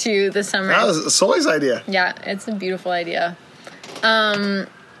addition to the summer. That was Sully's idea. Yeah, it's a beautiful idea.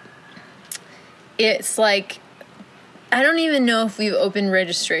 It's I don't even know if we've opened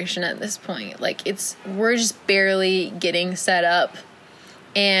registration at this point. We're just barely getting set up.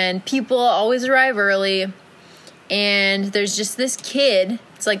 And people always arrive early. And there's just this kid.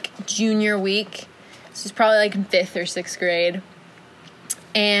 It's junior week. So he's probably in 5th or 6th grade.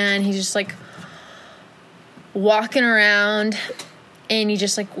 And he's just walking around, and he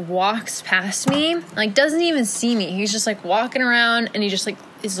just walks past me, doesn't even see me. He's just walking around, and he just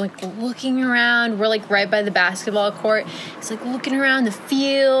is looking around. We're right by the basketball court. He's looking around the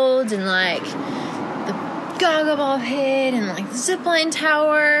field and the gaga ball pit and the zipline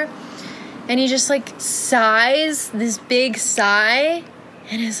tower, and he just sighs this big sigh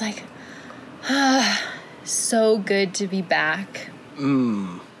and is so good to be back.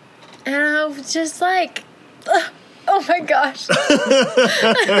 And I was just oh my gosh.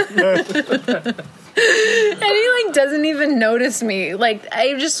 And he doesn't even notice me.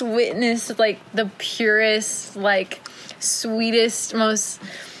 I just witnessed the purest, sweetest, most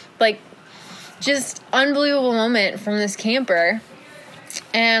just unbelievable moment from this camper.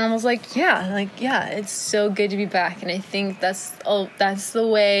 And I was yeah, it's so good to be back. And I think that's the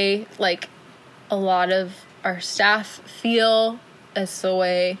way a lot of our staff feel. That's the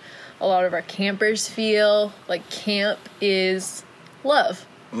way a lot of our campers feel. Camp is love.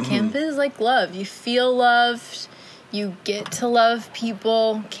 Mm-hmm. Camp is love. You feel loved. You get to love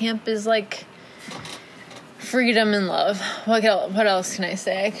people. Camp is freedom and love. What else can I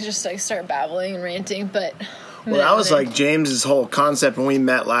say? I could just start babbling and ranting, but Well, that was like James's whole concept when we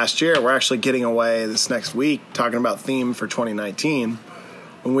met last year. We're actually getting away this next week talking about theme for 2019.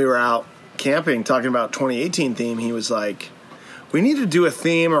 When we were out camping talking about 2018 theme, he was like, we need to do a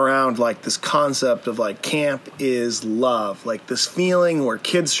theme around like this concept of like camp is love, like this feeling where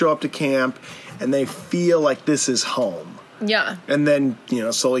kids show up to camp and they feel like this is home. Yeah. And then,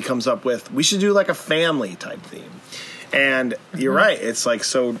 slowly comes up with, we should do like a family type theme. And you're right. It's like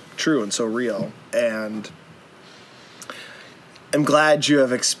so true and so real. And I'm glad you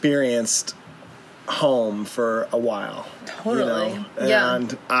have experienced home for a while. Totally. Yeah.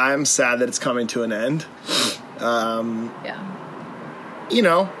 And I'm sad that it's coming to an end. Yeah.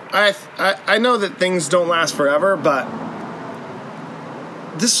 I know that things don't last forever, but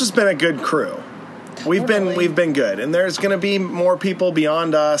this has been a good crew. Totally. We've been good, and there's going to be more people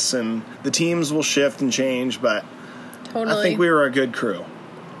beyond us, and the teams will shift and change. But Totally. I think we were a good crew.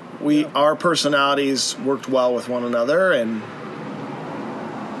 Our personalities worked well with one another, and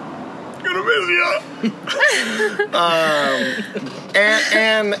gonna miss you.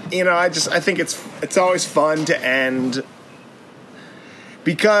 I think it's always fun to end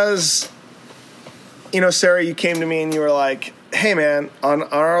because, Sarah, you came to me and you were like, hey man,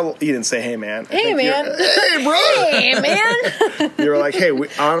 you didn't say hey man. Hey man. Hey bro. Hey man. You were like, hey,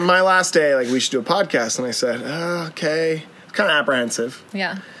 on my last day, like we should do a podcast, and I said, okay. Kind of apprehensive.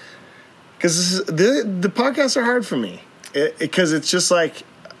 Yeah. Because the podcasts are hard for me. Because it's just like,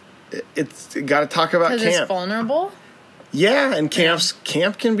 it's got to talk about camp. Because it's vulnerable? Yeah, and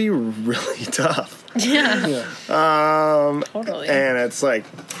camp can be really tough. Yeah. Totally. And it's like,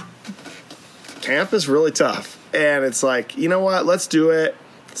 camp is really tough. And it's like, you know what? Let's do it.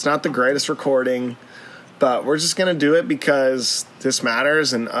 It's not the greatest recording, but we're just going to do it because this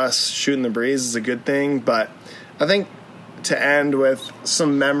matters, and us shooting the breeze is a good thing. But I think to end with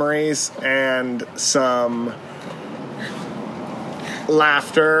some memories and some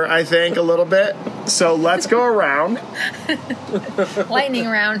laughter, I think, a little bit. So let's go around. Lightning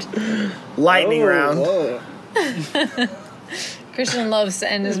round. Lightning round. Whoa. Christian loves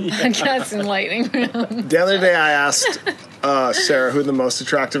to end his podcast in lightning round. The other day I asked Sarah who the most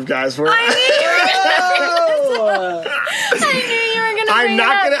attractive guys were. I knew you were gonna bring it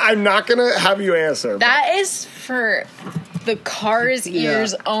up. I'm not gonna have you answer. That is for the car's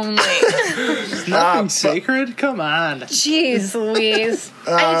ears only. Nothing sacred? Come on. Jeez Louise.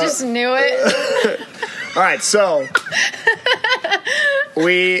 I just knew it. All right, so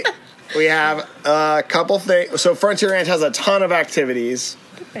we have a couple things. So Frontier Ranch has a ton of activities.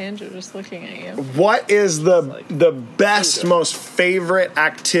 Banjo just looking at you. What is the best, most favorite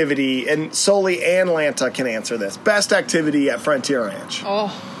activity? And Soli and Lanta can answer this. Best activity at Frontier Ranch. Oh.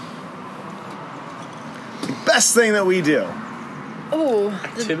 The best thing that we do. Oh.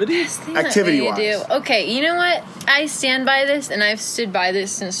 Activities? Activity-wise. Do. Okay, you know what? I stand by this, and I've stood by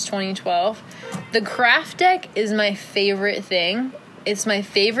this since 2012. The craft deck is my favorite thing. It's my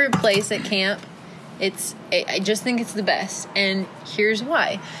favorite place at camp. I just think it's the best, and here's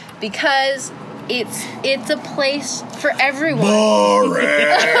why. Because it's a place for everyone. Boring.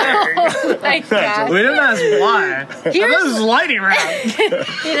 Oh my God. We didn't ask why. This is lightning round.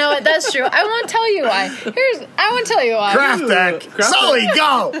 You know what? That's true. I won't tell you why. I won't tell you why. Craft deck. Sully,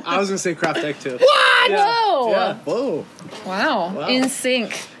 go. I was gonna say craft deck too. What? Yeah. Whoa. Yeah. Whoa. Wow. In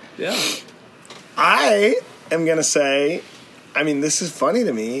sync. Yeah. I am going to say, I mean, this is funny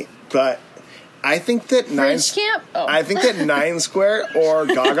to me, but I think that French camp? Oh. I think that 9 Square or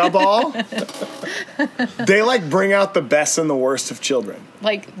Gaga Ball, they like bring out the best and the worst of children.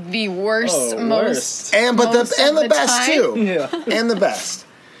 Like the worst, most, and most the best time? too. Yeah. And the best.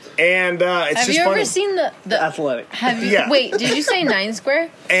 And it's Have just you funny. ever seen the Athletic. Have you? Yeah. Wait, did you say 9 Square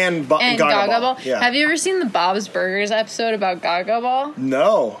and and Gaga Ball? Yeah. Have you ever seen the Bob's Burgers episode about Gaga Ball?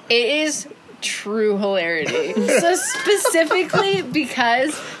 No. It is true hilarity. So specifically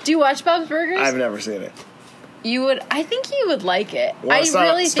because, do you watch Bob's Burgers? I've never seen it. I think you would like it. Wanna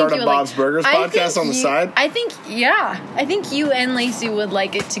start a Bob's Burgers podcast on the side? I think you and Lacey would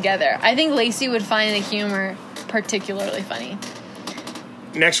like it together. I think Lacey would find the humor particularly funny.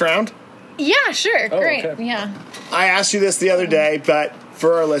 Next round? Yeah, sure. Oh, Great. okay. Yeah. I asked you this the other day, but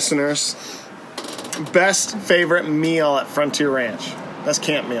for our listeners, best favorite meal at Frontier Ranch. Best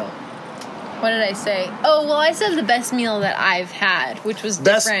camp meal. What did I say? Oh, well, I said the best meal that I've had, which was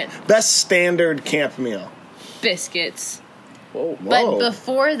different. Best standard camp meal. Biscuits. Whoa. But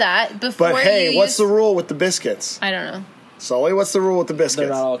before that, But hey, what's the rule with the biscuits? I don't know. Sully, what's the rule with the biscuits? They're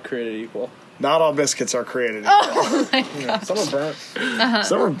not all created equal. Not all biscuits are created. Oh my God. Some are burnt.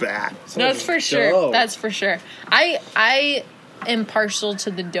 Some are bad. That's for sure. dough. That's for sure. I am partial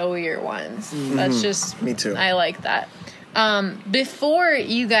to the doughier ones. That's just Me too. I like that. Before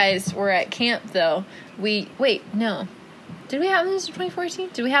you guys were at camp, though, no. Did we have this in 2014?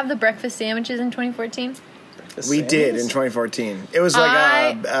 Did we have the breakfast sandwiches in 2014? We did in 2014. It was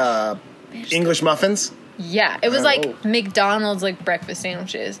like English muffins. Yeah, it was like McDonald's like breakfast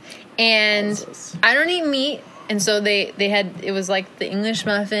sandwiches, and I don't eat meat, and so they had it was like the English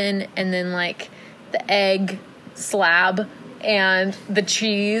muffin, and then like the egg slab, and the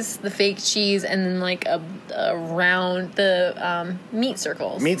cheese, the fake cheese, and then like a round the meat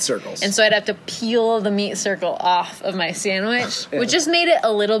circles. Meat circles. And so I'd have to peel the meat circle off of my sandwich, which just made it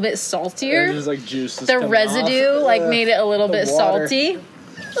a little bit saltier. There's like juice. The residue like made it a little bit water. salty.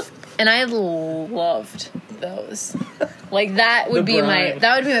 And I loved those. Like that would be my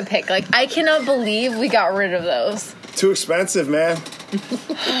pick. Like I cannot believe we got rid of those. Too expensive, man.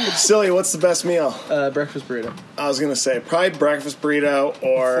 Silly, what's the best meal? Breakfast burrito. I was gonna say probably breakfast burrito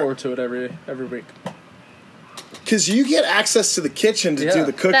or Forward to it every week. because you get access to the kitchen to do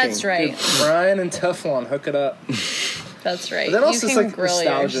the cooking. That's right. Dude, Brian and Teflon, hook it up. That's right. But then also you it's can like grill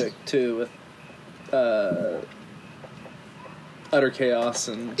nostalgic too with Utter Chaos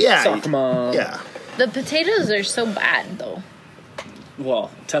and Yeah, Soccer Mom. Yeah. The potatoes are so bad though. Well,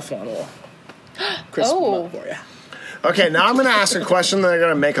 Teflon will crisp them up for you. Okay, now I'm going to ask a question that are going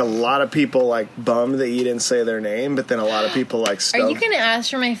to make a lot of people like bummed that you didn't say their name, but then a lot of people like Are stoked. you going to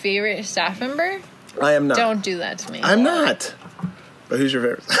ask for my favorite staff member? I am not. Don't do that to me. I'm not. But who's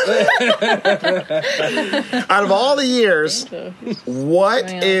your favorite? Out of all the years, what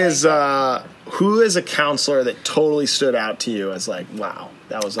is who is a counselor that totally stood out to you as like, wow,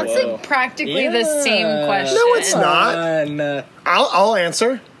 that was like, It's like practically the same question. No, it's not. I'll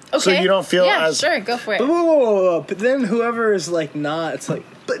answer. Okay. So you don't feel yeah, as sure, go for it. Whoa. But then whoever is like not, it's like,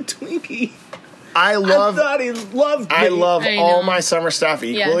 but Twinkie. I thought he loved me. I love I all know. my summer staff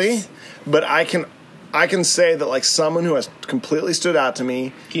equally, Yes. but I can say that like someone who has completely stood out to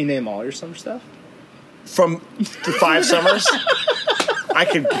me Can you name all your summer stuff? from the 5 summers. I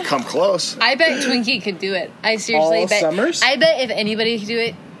could come close. I bet Twinkie could do it. I seriously All bet. summers? I bet if anybody could do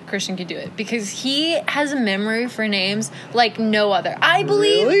it, Christian could do it because he has a memory for names like no other. I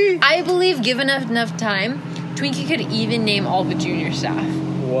believe. Really? I believe, given enough time, Twinkie could even name all the junior staff.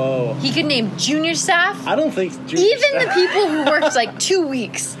 Whoa. He could name junior staff, I don't think even the people who worked like 2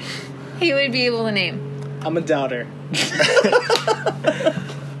 weeks. He would be able to name. I'm a doubter.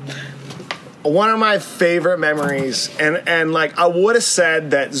 One of my favorite memories, and like I would have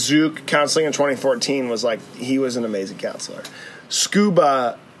said that Zook counseling in 2014 was like he was an amazing counselor.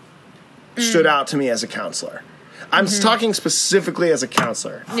 Scuba stood out to me as a counselor. I'm talking specifically as a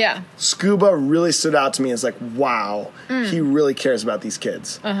counselor. Yeah. Scuba really stood out to me as like, wow, he really cares about these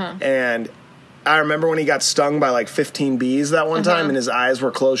kids. And I remember when he got stung by like 15 bees that one time and his eyes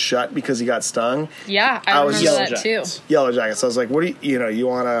were closed shut because he got stung. Yeah, I I was remember Yellow that too. Yellow Jackets. I was like, what do you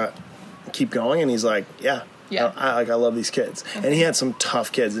want to keep going? And he's like, yeah. Yeah. I love these kids. And he had some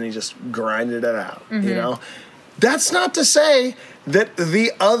tough kids and he just grinded it out, you know? That's not to say that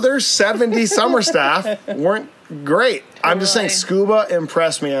the other 70 summer staff weren't great. I'm just saying Scuba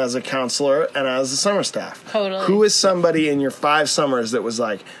impressed me as a counselor and as a summer staff. Totally. Who is somebody in your 5 summers that was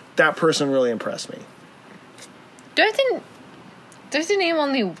like, that person really impressed me? Do I have to name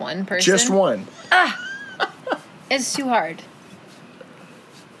only one person? Just one. It's too hard.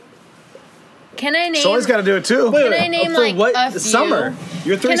 Can I name? Someone's got to do it too. Can I name For like what a few? summer?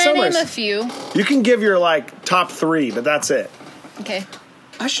 Your 3 Can I summers. name a few? You can give your like top 3, but that's it. Okay.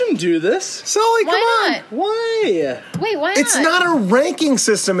 I shouldn't do this. Sully, come Why on. not? Why? Wait, why It's not a ranking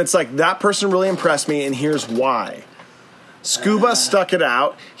system. It's like that person really impressed me, and here's why. Scuba stuck it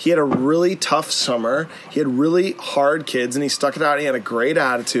out. He had a really tough summer. He had really hard kids, and he stuck it out. He had a great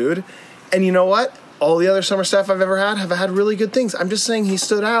attitude. And you know what? All the other summer staff I've ever had have had really good things. I'm just saying he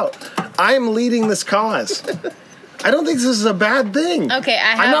stood out. I am leading this cause. I don't think this is a bad thing. Okay,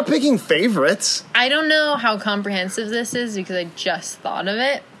 I'm not picking favorites. I don't know how comprehensive this is because I just thought of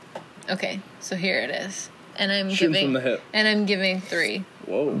it. Okay, so here it is. And I'm Shoot giving from the hip. And I'm giving 3.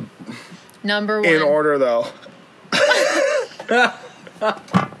 Whoa. Number 1. In order, though.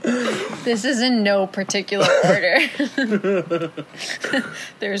 This is in no particular order.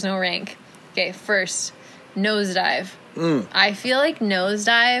 There's no rank. Okay, first, Nosedive. I feel like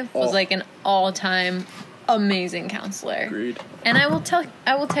Nosedive was like an all-time amazing counselor. Agreed. And I will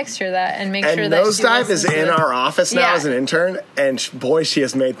text her that and make And sure that she Nosedive is listens to in it. our office now Yeah. as an intern, and boy, she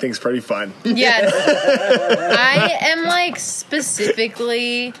has made things pretty fun. Yes. I am like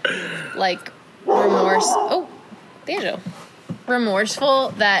specifically like remorse. Oh, Banjo. remorseful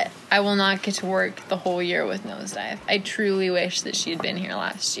that I will not get to work the whole year with Nosedive. I truly wish that she had been here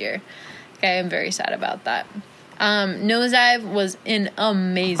last year. Okay, I'm very sad about that. Nosedive was an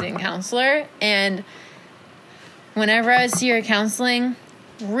amazing counselor, and whenever I would see her counseling,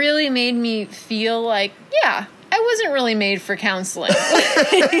 really made me feel like, yeah, I wasn't really made for counseling.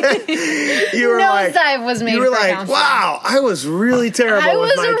 Nosedive was made for counseling. Wow, I was really terrible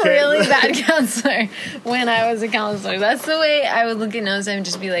with my kid. I was a really bad counselor when I was a counselor. That's the way I would look at Nosedive and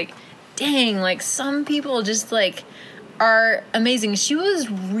just be like, dang, like, some people just, like, are amazing. She was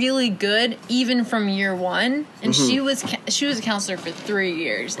really good even from year one, and she was a counselor for 3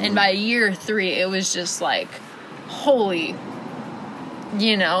 years, and by year 3 it was just like, holy,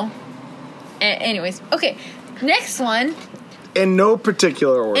 you know. Anyways, okay, next one. In no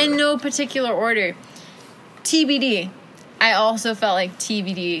particular order. TBD. I also felt like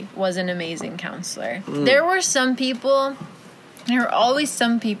TBD was an amazing counselor. There were always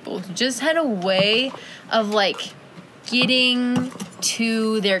some people who just had a way of, like, getting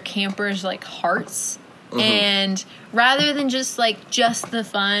to their campers, like, hearts, and rather than just the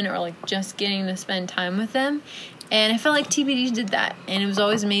fun or, like, just getting to spend time with them. And I felt like TBD did that, and it was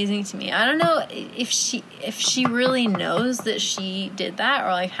always amazing to me. I don't know if she really knows that she did that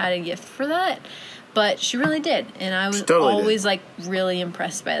or, like, had a gift for that, but she really did, and I was always like, really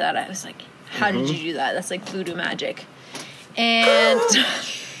impressed by that. I was like, how did you do that? That's like voodoo magic. And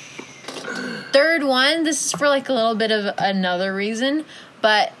third one, this is for, like, a little bit of another reason,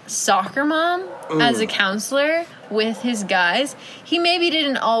 but Soccer Mom as a counselor with his guys, he maybe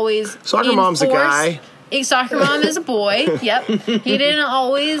didn't always Mom's a guy. Soccer Mom is a boy, yep. He didn't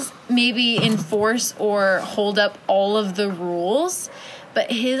always maybe enforce or hold up all of the rules, but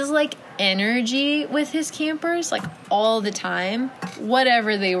his, like, energy with his campers, like, all the time,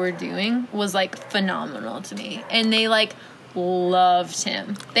 whatever they were doing, was, like, phenomenal to me. And they, like, loved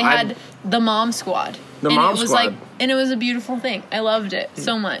him. They had the mom squad. And it was a beautiful thing. I loved it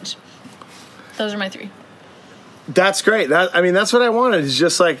so much. Those are my 3. That's great. That's what I wanted, is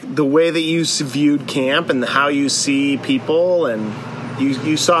just, like, the way that you viewed camp and how you see people, and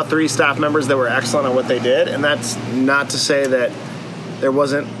you saw 3 staff members that were excellent at what they did, and that's not to say that there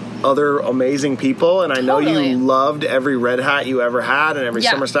wasn't other amazing people, and I know you loved every red hat you ever had and every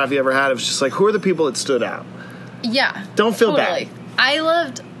summer staff you ever had. It was just like, who are the people that stood out? Yeah. Don't feel bad. I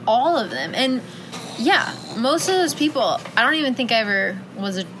loved all of them, and yeah, most of those people, I don't even think I ever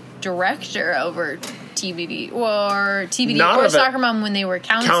was a director over TBD or Soccer Mom when they were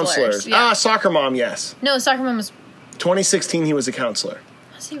counselors. Yeah. Soccer Mom, yes. No, Soccer Mom was 2016. He was a counselor.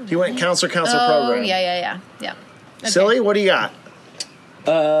 Was he really? He went counselor program. Oh, yeah. Okay. Silly, what do you got?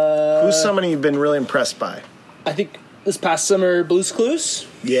 Who's somebody you've been really impressed by? I think this past summer, Blue's Clues.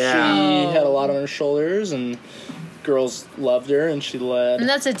 Yeah. She had a lot on her shoulders, and girls loved her, and she led. And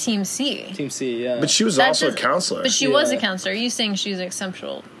that's a Team C. Team C, yeah. But she was also a counselor. But she was a counselor. Are you saying she was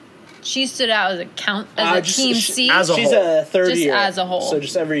exceptional? She stood out as a Team C? As a whole. She's a third year. Just as a whole. So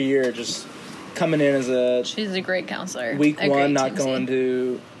just every year, just coming in as a... She's a great counselor. Week one, not going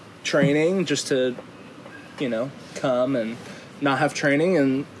to training, just to, come and not have training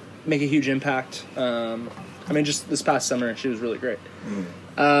and make a huge impact. Just this past summer, she was really great.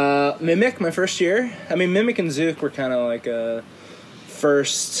 Mimic, my first year. Mimic and Zook were kind of like a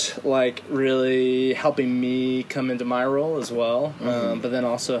first, like, really helping me come into my role as well. But then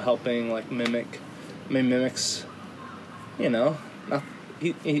also helping, like, Mimic's,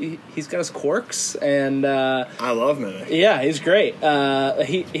 he's got his quirks, and I love Mimic. Yeah, he's great.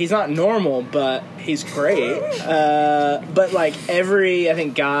 He's not normal, but he's great. But, like, I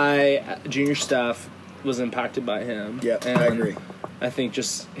think guy, junior staff was impacted by him. Yep, and I agree. I think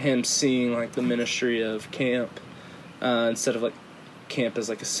just him seeing, like, the ministry of camp instead of, like, camp as,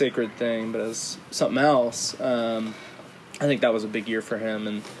 like, a sacred thing, but as something else. I think that was a big year for him,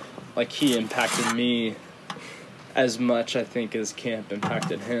 and, like, he impacted me as much, I think, as camp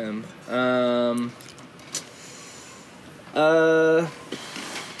impacted him.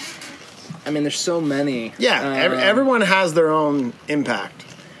 There's so many. Yeah, everyone has their own impact.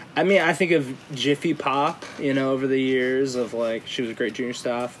 I think of Jiffy Pop, over the years of, like, she was a great junior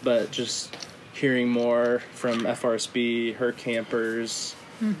staff, but just hearing more from FRSB, her campers,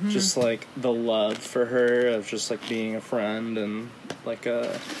 just, like, the love for her of just, like, being a friend and, like,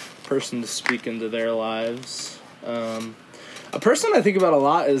 a person to speak into their lives. A person I think about a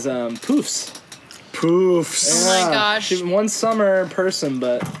lot is Poofs. Poofs. Oh my gosh. She was one summer person,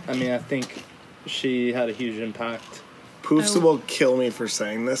 but, I think she had a huge impact. Poofs will kill me for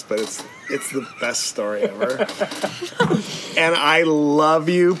saying this, but it's the best story ever. And I love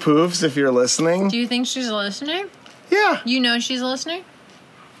you, Poofs, if you're listening. Do you think she's a listener? Yeah. You know she's a listener?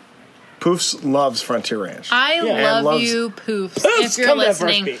 Poofs loves Frontier Ranch. I And love loves- you, Poofs, Poofs, if you're come to First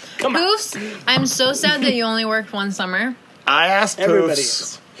listening. Beat. Come on. Poofs, I'm so sad that you only worked one summer. I asked Everybody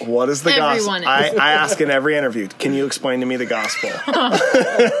Poofs, what is the gospel? Everyone I is. ask in every interview, can you explain to me the gospel?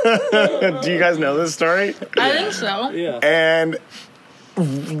 Do you guys know this story? I think so. Yeah. And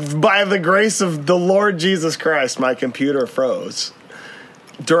by the grace of the Lord Jesus Christ, my computer froze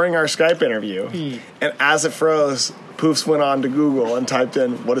during our Skype interview. And as it froze, Poofs went on to Google and typed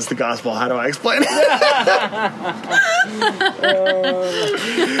in, what is the gospel? How do I explain it?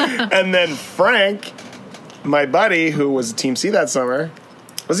 And then Frank, my buddy, who was Team C that summer,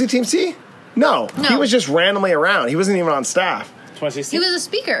 was he Team C? No. He No. was just randomly around. He wasn't even on staff. 2016. He was a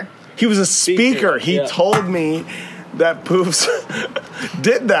speaker. He was a speaker. He yeah. told me that Poofs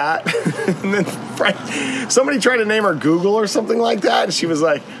did that. And then somebody tried to name her Google or something like that. And she was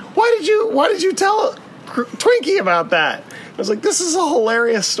like, why did you tell Twinkie about that? I was like, this is a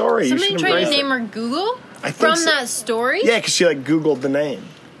hilarious story. Somebody you should tried to embrace name it. her Google I think from so. that story? Yeah, because she Googled the name.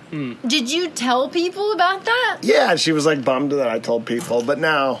 Did you tell people about that? Yeah, she was bummed that I told people. But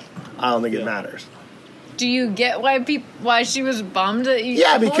now, I don't think it matters. Do you get why she was bummed that you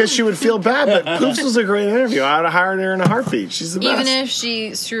Yeah, told? because she would feel bad. But Poofs was a great interview. I would have hired her in a heartbeat. She's the best. Even if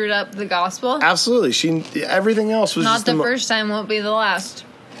she screwed up the gospel? Absolutely. Everything else was Not just the first time, won't be the last.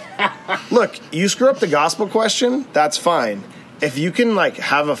 Look, you screw up the gospel question, that's fine. If you can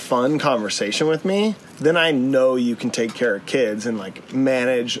have a fun conversation with me, then I know you can take care of kids and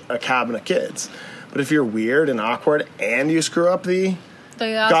manage a cabin of kids. But if you're weird and awkward and you screw up the The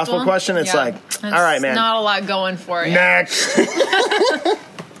gospel question, it's all right, man. Not a lot going for you. Next. Can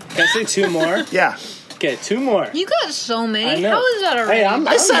I say two more? Yeah. Okay, two more. You got so many. I know. How is that already? Hey, I'm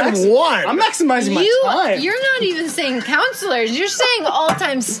I said one. I'm maximizing my time. You're not even saying counselors. You're saying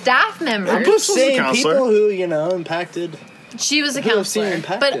all-time staff members. Poofs was a saying counselor. people who, impacted. She was a Who have seen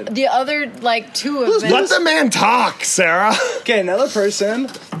counselor, impacted. but the other two of them. Let the man talk, Sarah. Okay, another person.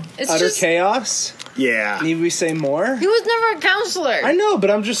 It's Utter just chaos. Yeah. Need we say more? he was never a counselor. I know, but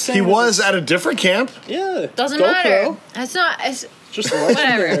I'm just saying. He was at a different camp. Yeah. Doesn't GoPro. matter. That's not. It's, Just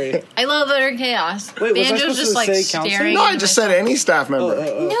legendary. whatever. I love utter chaos. Wait, was I Banjo's supposed just to say counselor? staring. No, at I just my- said any staff member. No,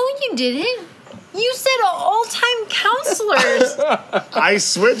 you didn't. You said all-time counselors. I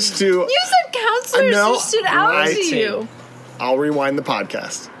switched to. You said counselors No, who stood out right. to you. I'll rewind the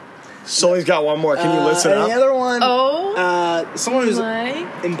podcast. Sully's got one more. Can you listen and up? the other one, Oh someone who's my!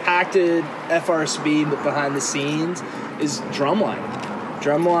 impacted FRSB but behind the scenes is Drumline.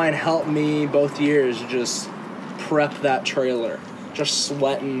 Drumline helped me both years just prep that trailer. Just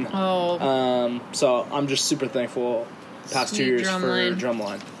sweating. Oh, So I'm just super thankful past Sweet 2 years Drumline. for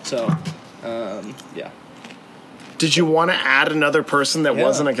Drumline. So, yeah. Did you want to add another person that Yeah.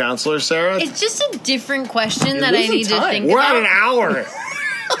 wasn't a counselor, Sarah? it's just a different question that I losing need to time. think We're about. at an hour.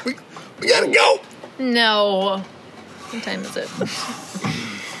 we gotta go. No. What time is it?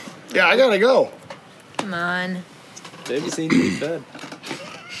 Yeah, I gotta go. Come on. Baby seen you fed.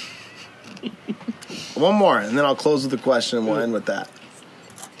 One more, and then I'll close with the question, and we'll end with that.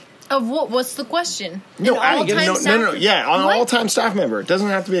 Of what? What's the question? No, An all-time no, staff- yeah, on an What? all-time staff member. It doesn't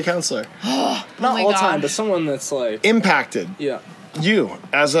have to be a counselor. Not my all time, gosh. but someone that's like, Impacted yeah. you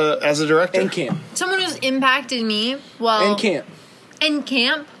as a director. In camp. Someone who's impacted me. Well, In camp. In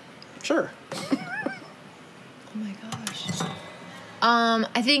camp. Sure. Oh my gosh.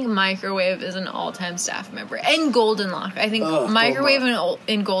 I think Microwave is an all-time staff member, and Golden Lock. I think Oh, Microwave Golden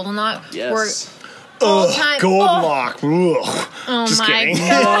and Golden Lock Yes. were Ugh, all-time. Golden oh, Lock. Ugh. Oh Just my kidding.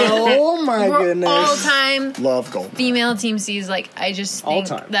 god. Oh my Were goodness. all-time Love Golden. female Team C's. I just think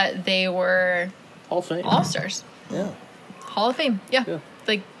All-time. that they were Hall of Fame. all-stars. Yeah. Hall of Fame. Yeah.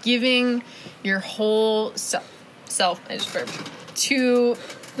 Yeah. Giving your whole self I just burped, to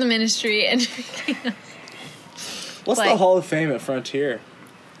the ministry and What's the Like- Hall of Fame at Frontier?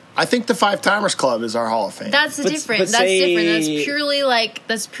 I think the Five Timers Club is our Hall of Fame. that's But different. That's say- different.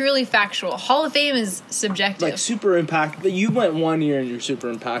 That's purely factual. Hall of Fame is subjective. Like super impactful. You went 1 year and you're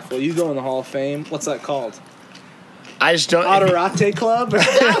super impactful. You go in the Hall of Fame. What's that called? I just don't. Adarate Club?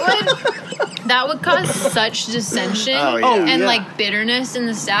 that would cause such dissension Oh, yeah. and yeah. bitterness in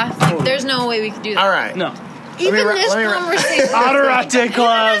the staff. There's no way we could do that. All right. No. Even me- this let me- conversation. Adarate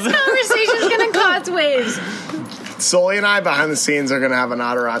Club. This conversation is gonna cause waves. Sully and I behind the scenes are going to have an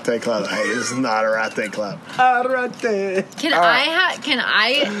Adarate Club. Hey, this is an Adarate Club. Adarate. Can Can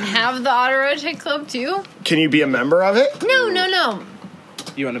I have the Adarate Club too? Can you be a member of it? No.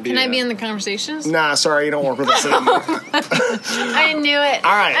 You want to be? Can I be in the conversations? Nah, sorry, you don't work with us anymore. I knew it.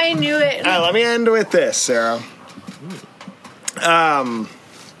 All right. I knew it. All right, let me end with this, Sarah.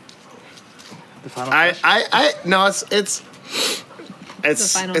 The final I question? no,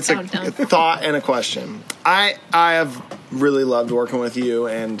 it's final a countdown. thought and a question. I have really loved working with you,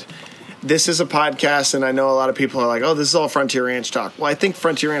 and this is a podcast, and I know a lot of people are like, oh, this is all Frontier Ranch talk. Well, I think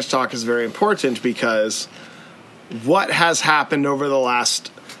Frontier Ranch talk is very important because what has happened over the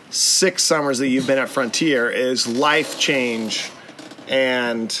last 6 summers that you've been at Frontier is life change.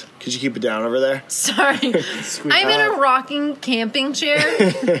 And could you keep it down over there? Sorry. I'm in a rocking camping chair.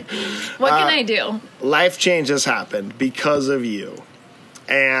 What can I do? Life change has happened because of you.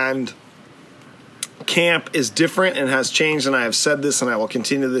 And camp is different and has changed, and I have said this and I will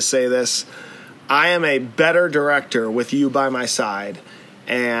continue to say this. I am a better director with you by my side,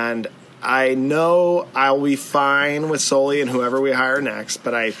 and I know I'll be fine with Sully and whoever we hire next,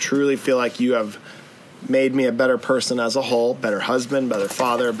 but I truly feel like you have made me a better person as a whole, better husband, better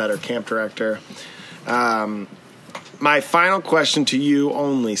father, better camp director. My final question to you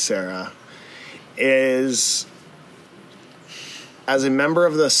only, Sarah, is as a member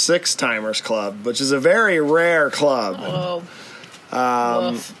of the Six Timers Club, which is a very rare club. Whoa.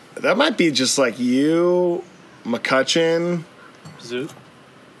 That might be just like you, McCutcheon, Zook?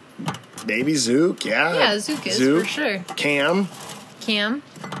 maybe Zook, yeah. Yeah, Zook is for sure. Cam,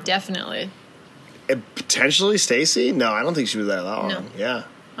 Definitely. and potentially Stacy. No, I don't think she was there that long. No. Yeah,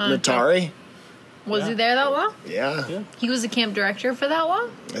 Natari. Was he there that long? Yeah, He was the camp director for that long?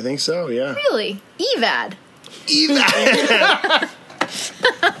 I think so. Yeah. Really? EVAD.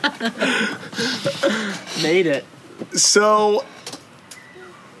 Made it. So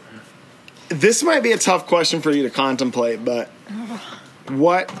this might be a tough question for you to contemplate, but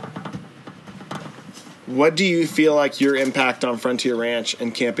what do you feel like your impact on Frontier Ranch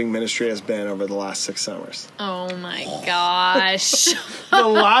and camping ministry has been over the last 6 summers? Oh my gosh. The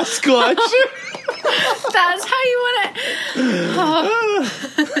last question? That's how you want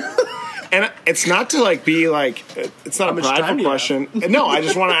to. And it's not to like be like, it's not How a much time prideful do you question. No, I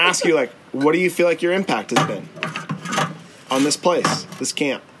just want to ask you, like, what do you feel like your impact has been on this place, this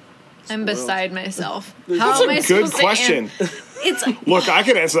camp? I'm beside myself. How That's am I a good supposed to question. It's Look, I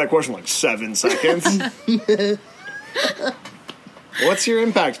could answer that question in like 7 seconds. What's your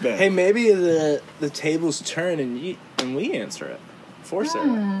impact been? Hey, maybe the tables turn and we answer it for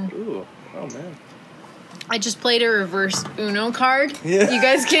Sarah. Ooh, oh man. I just played a reverse Uno card. Yeah. You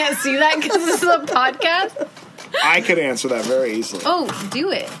guys can't see that because this is a podcast. I could answer that very easily. Oh,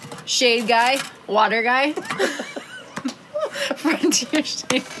 do it. Shade guy, water guy. Frontier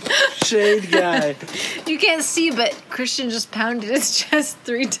shade. Shade guy. You can't see, but Christian just pounded his chest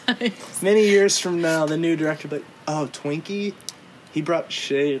 3 times. Many years from now, the new director will be like, oh, Twinkie, he brought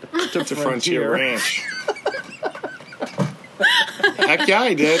shade to Frontier Ranch. Heck yeah,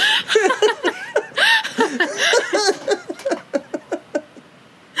 I did.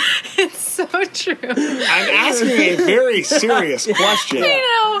 It's so true. I'm asking a very serious question.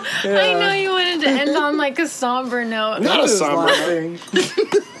 I know you wanted to end on like a somber note. Not a somber. Laughing.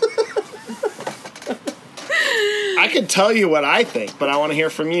 I could tell you what I think, but I want to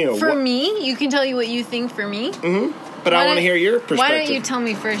hear from you. For me, you can tell you what you think for me. But I want to hear your perspective. Why don't you tell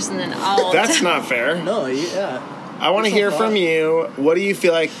me first and then I'll... That's not fair. No, yeah. I want to That's hear not from bad. you. What do you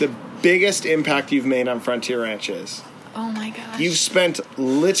feel like the biggest impact you've made on Frontier Ranch is? Oh my gosh. You've spent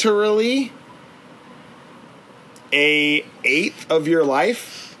literally a 1/8 of your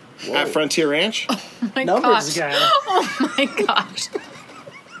life at Frontier Ranch. Oh my Numbers gosh. guy. Oh my gosh.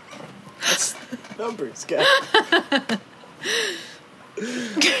 Numbers guy.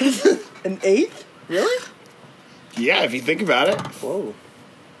 An 1/8? Really? Yeah, if you think about it. Whoa.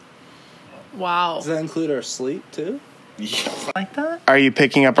 Wow. Does that include our sleep too? Yeah. Like that? Are you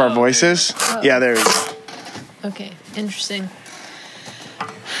picking up our voices? Yeah, there you go. Okay, interesting.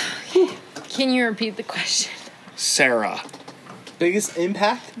 Can you repeat the question? Sarah. Biggest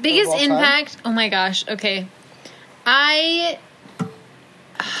impact? Biggest of all time? impact? Oh my gosh. Okay. Oh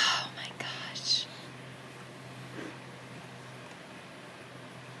my gosh.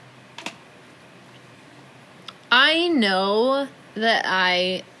 I know that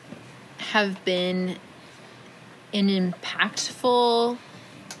I have been an impactful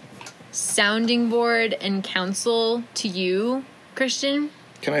sounding board and counsel to you, Christian.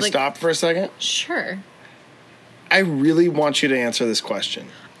 Can I Like- stop for a second? Sure. I really want you to answer this question.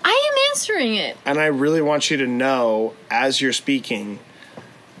 I am answering it. And I really want you to know, as you're speaking,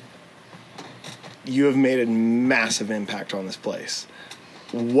 you have made a massive impact on this place.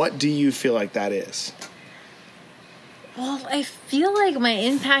 What do you feel like that is? Well, I feel like my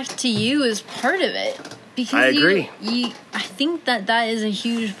impact to you is part of it. Because I agree. I think that is a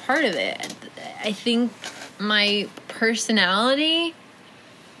huge part of it. I think my personality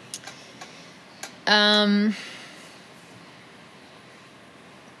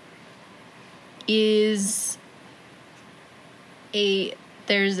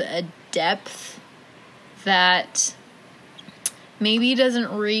there's a depth that maybe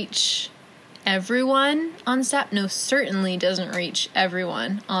doesn't reach everyone on staff. No, certainly doesn't reach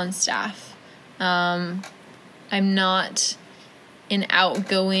everyone on staff. I'm not an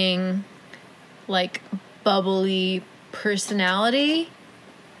outgoing, like, bubbly personality,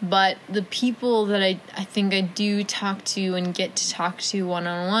 but the people that I think I do talk to and get to talk to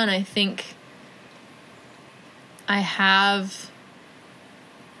one-on-one, I think I have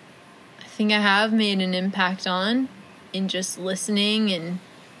made an impact on in just listening and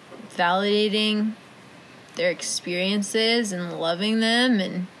validating their experiences and loving them.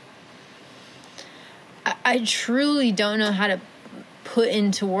 And I truly don't know how to put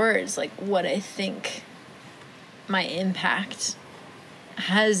into words, like, what I think my impact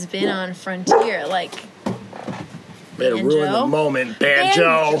has been on Frontier. Like, Way to ruin the moment,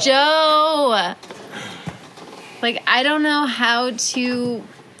 Banjo. Like, I don't know how to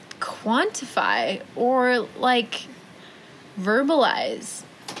quantify or, like, verbalize,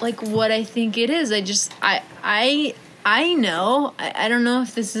 like, what I think it is. I know. I don't know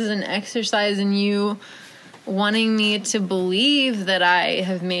if this is an exercise in you wanting me to believe that I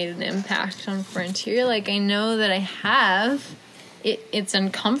have made an impact on Frontier. Like, I know that I have. It's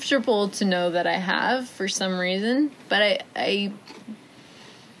uncomfortable to know that I have for some reason, but I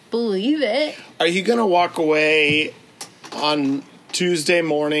believe it. Are you going to walk away on Tuesday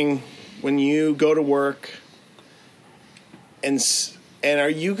morning when you go to work and are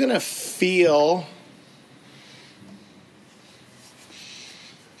you going to feel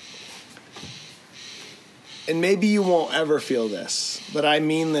and maybe you won't ever feel this, but I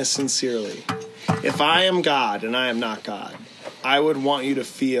mean this sincerely. If I am God and I am not God, I would want you to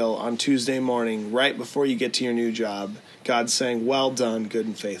feel on Tuesday morning, right before you get to your new job, God saying, well done, good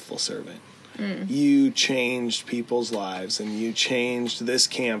and faithful servant. You changed people's lives and you changed this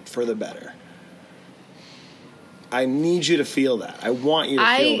camp for the better. I need you to feel that. I want you to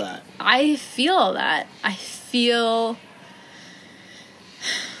feel that. I feel that. I feel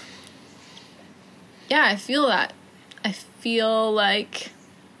that. I feel like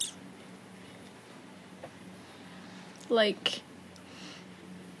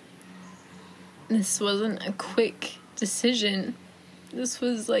this wasn't a quick decision. This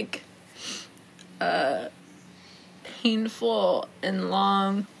was like painful and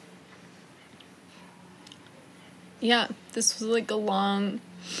long. Yeah, this was like a long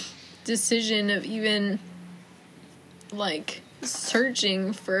decision of even like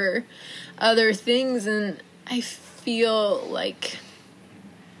searching for other things, and I feel like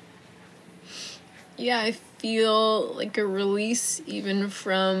I feel like a release even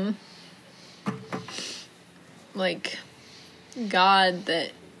from like God,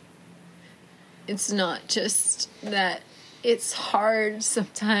 that it's not just that it's hard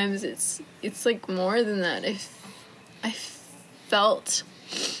sometimes, it's like more than that. I felt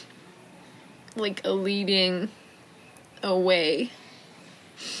like a leading away,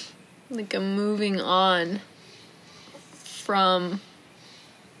 like a moving on from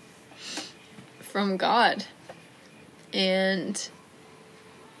God, and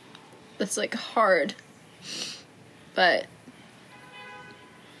that's like hard, but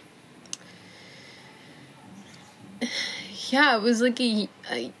yeah, it was like a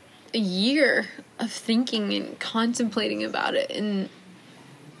year of thinking and contemplating about it. And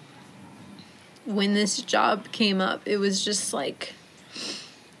when this job came up, it was just like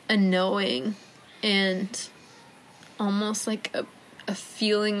a knowing and almost like a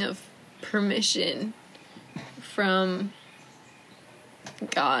feeling of permission from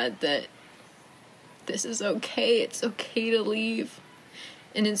God that this is okay. It's okay to leave.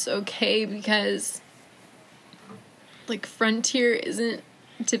 And it's okay because like Frontier isn't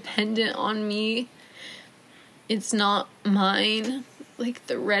dependent on me. It's not mine. Like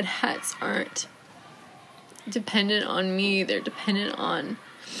the Red Hats aren't dependent on me. They're dependent on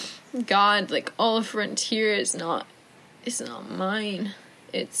God. Like all of Frontier it's not mine.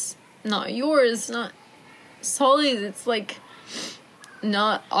 It's not yours. It's not Sully's. It's like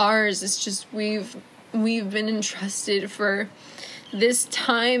not ours. It's just we've been entrusted for this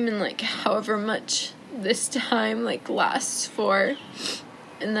time, and like however much this time like lasts for,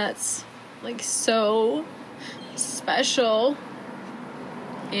 and that's like so special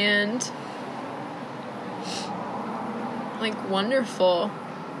and like wonderful,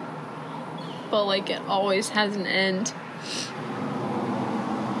 but like it always has an end,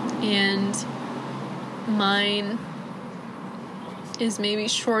 and mine is maybe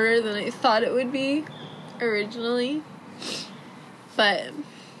shorter than I thought it would be originally. But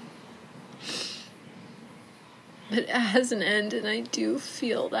it has an end, and I do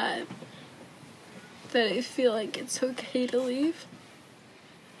feel that I feel like it's okay to leave.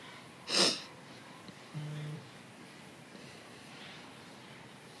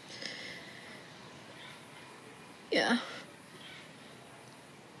 Yeah.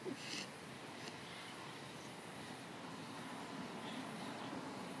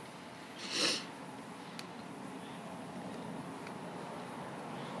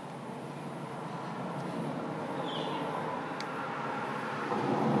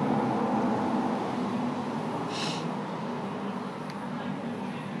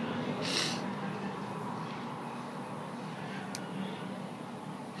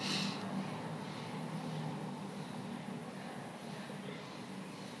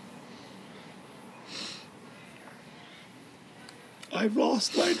 I've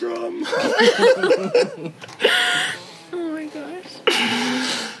lost my drum. Oh my gosh.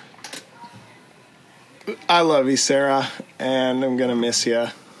 I love you, Sarah, and I'm gonna miss you.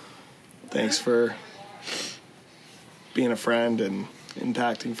 Thanks for being a friend and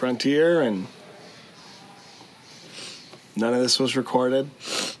impacting Frontier, and none of this was recorded.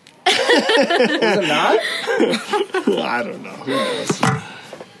 Was it not? I don't know. Who knows?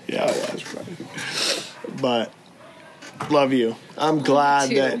 Yeah, it was probably. But love you. I'm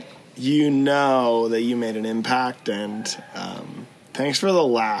glad that you know that you made an impact, and thanks for the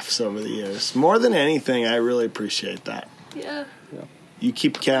laughs over the years. More than anything, I really appreciate that. Yeah. You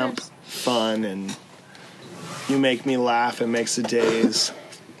keep camp fun, and you make me laugh. It makes the days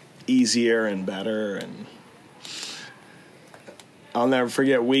easier and better. And I'll never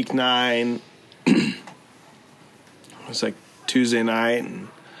forget week 9. It was like Tuesday night, and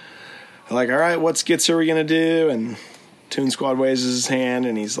I'm like, all right, what skits are we going to do? And Toon Squad raises his hand,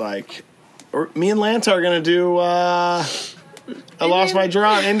 and he's like, me and Lanta are going to do I Lost My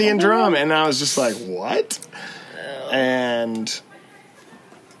Drum, Indian Drum. And I was just like, what? And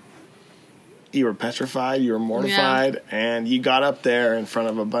you were petrified, you were mortified, and you got up there in front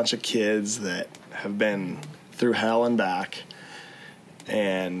of a bunch of kids that have been through hell and back.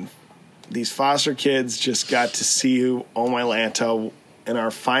 And these foster kids just got to see you, oh my Lanta, in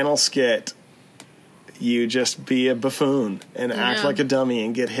our final skit. You just be a buffoon and act like a dummy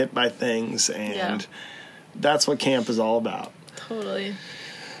and get hit by things. And that's what camp is all about. Totally.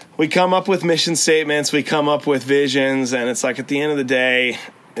 We come up with mission statements. We come up with visions. And it's like at the end of the day,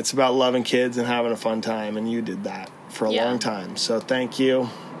 it's about loving kids and having a fun time. And you did that for a long time. So thank you.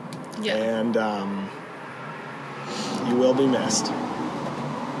 Yeah. And you will be missed.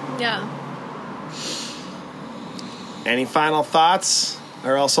 Yeah. Any final thoughts?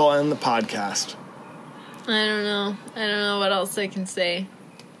 Or else I'll end the podcast. I don't know what else I can say.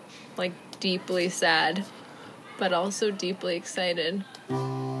 Like, deeply sad, but also deeply excited.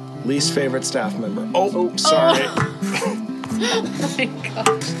 Least favorite staff member. Oh, sorry. Oh my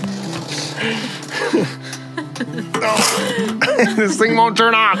gosh. Oh. This thing won't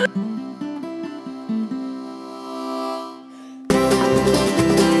turn off.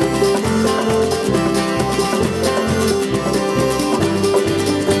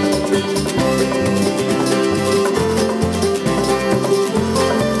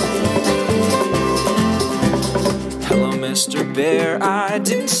 Mr. Bear, I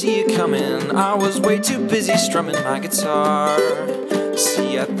didn't see you coming. I was way too busy strumming my guitar.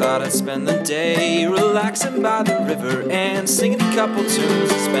 See, I thought I'd spend the day relaxing by the river and singing a couple tunes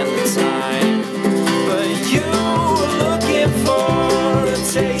and spend the time. But you were looking for a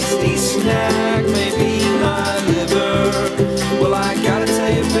tasty snack, maybe my liver. Well, I gotta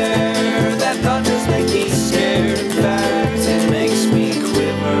tell you, Bear, that thought does make me scared. In fact, it makes me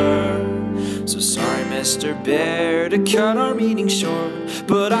quiver. So sorry, Mr. Bear, to cut our meeting short,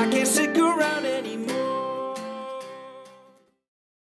 but I can't stick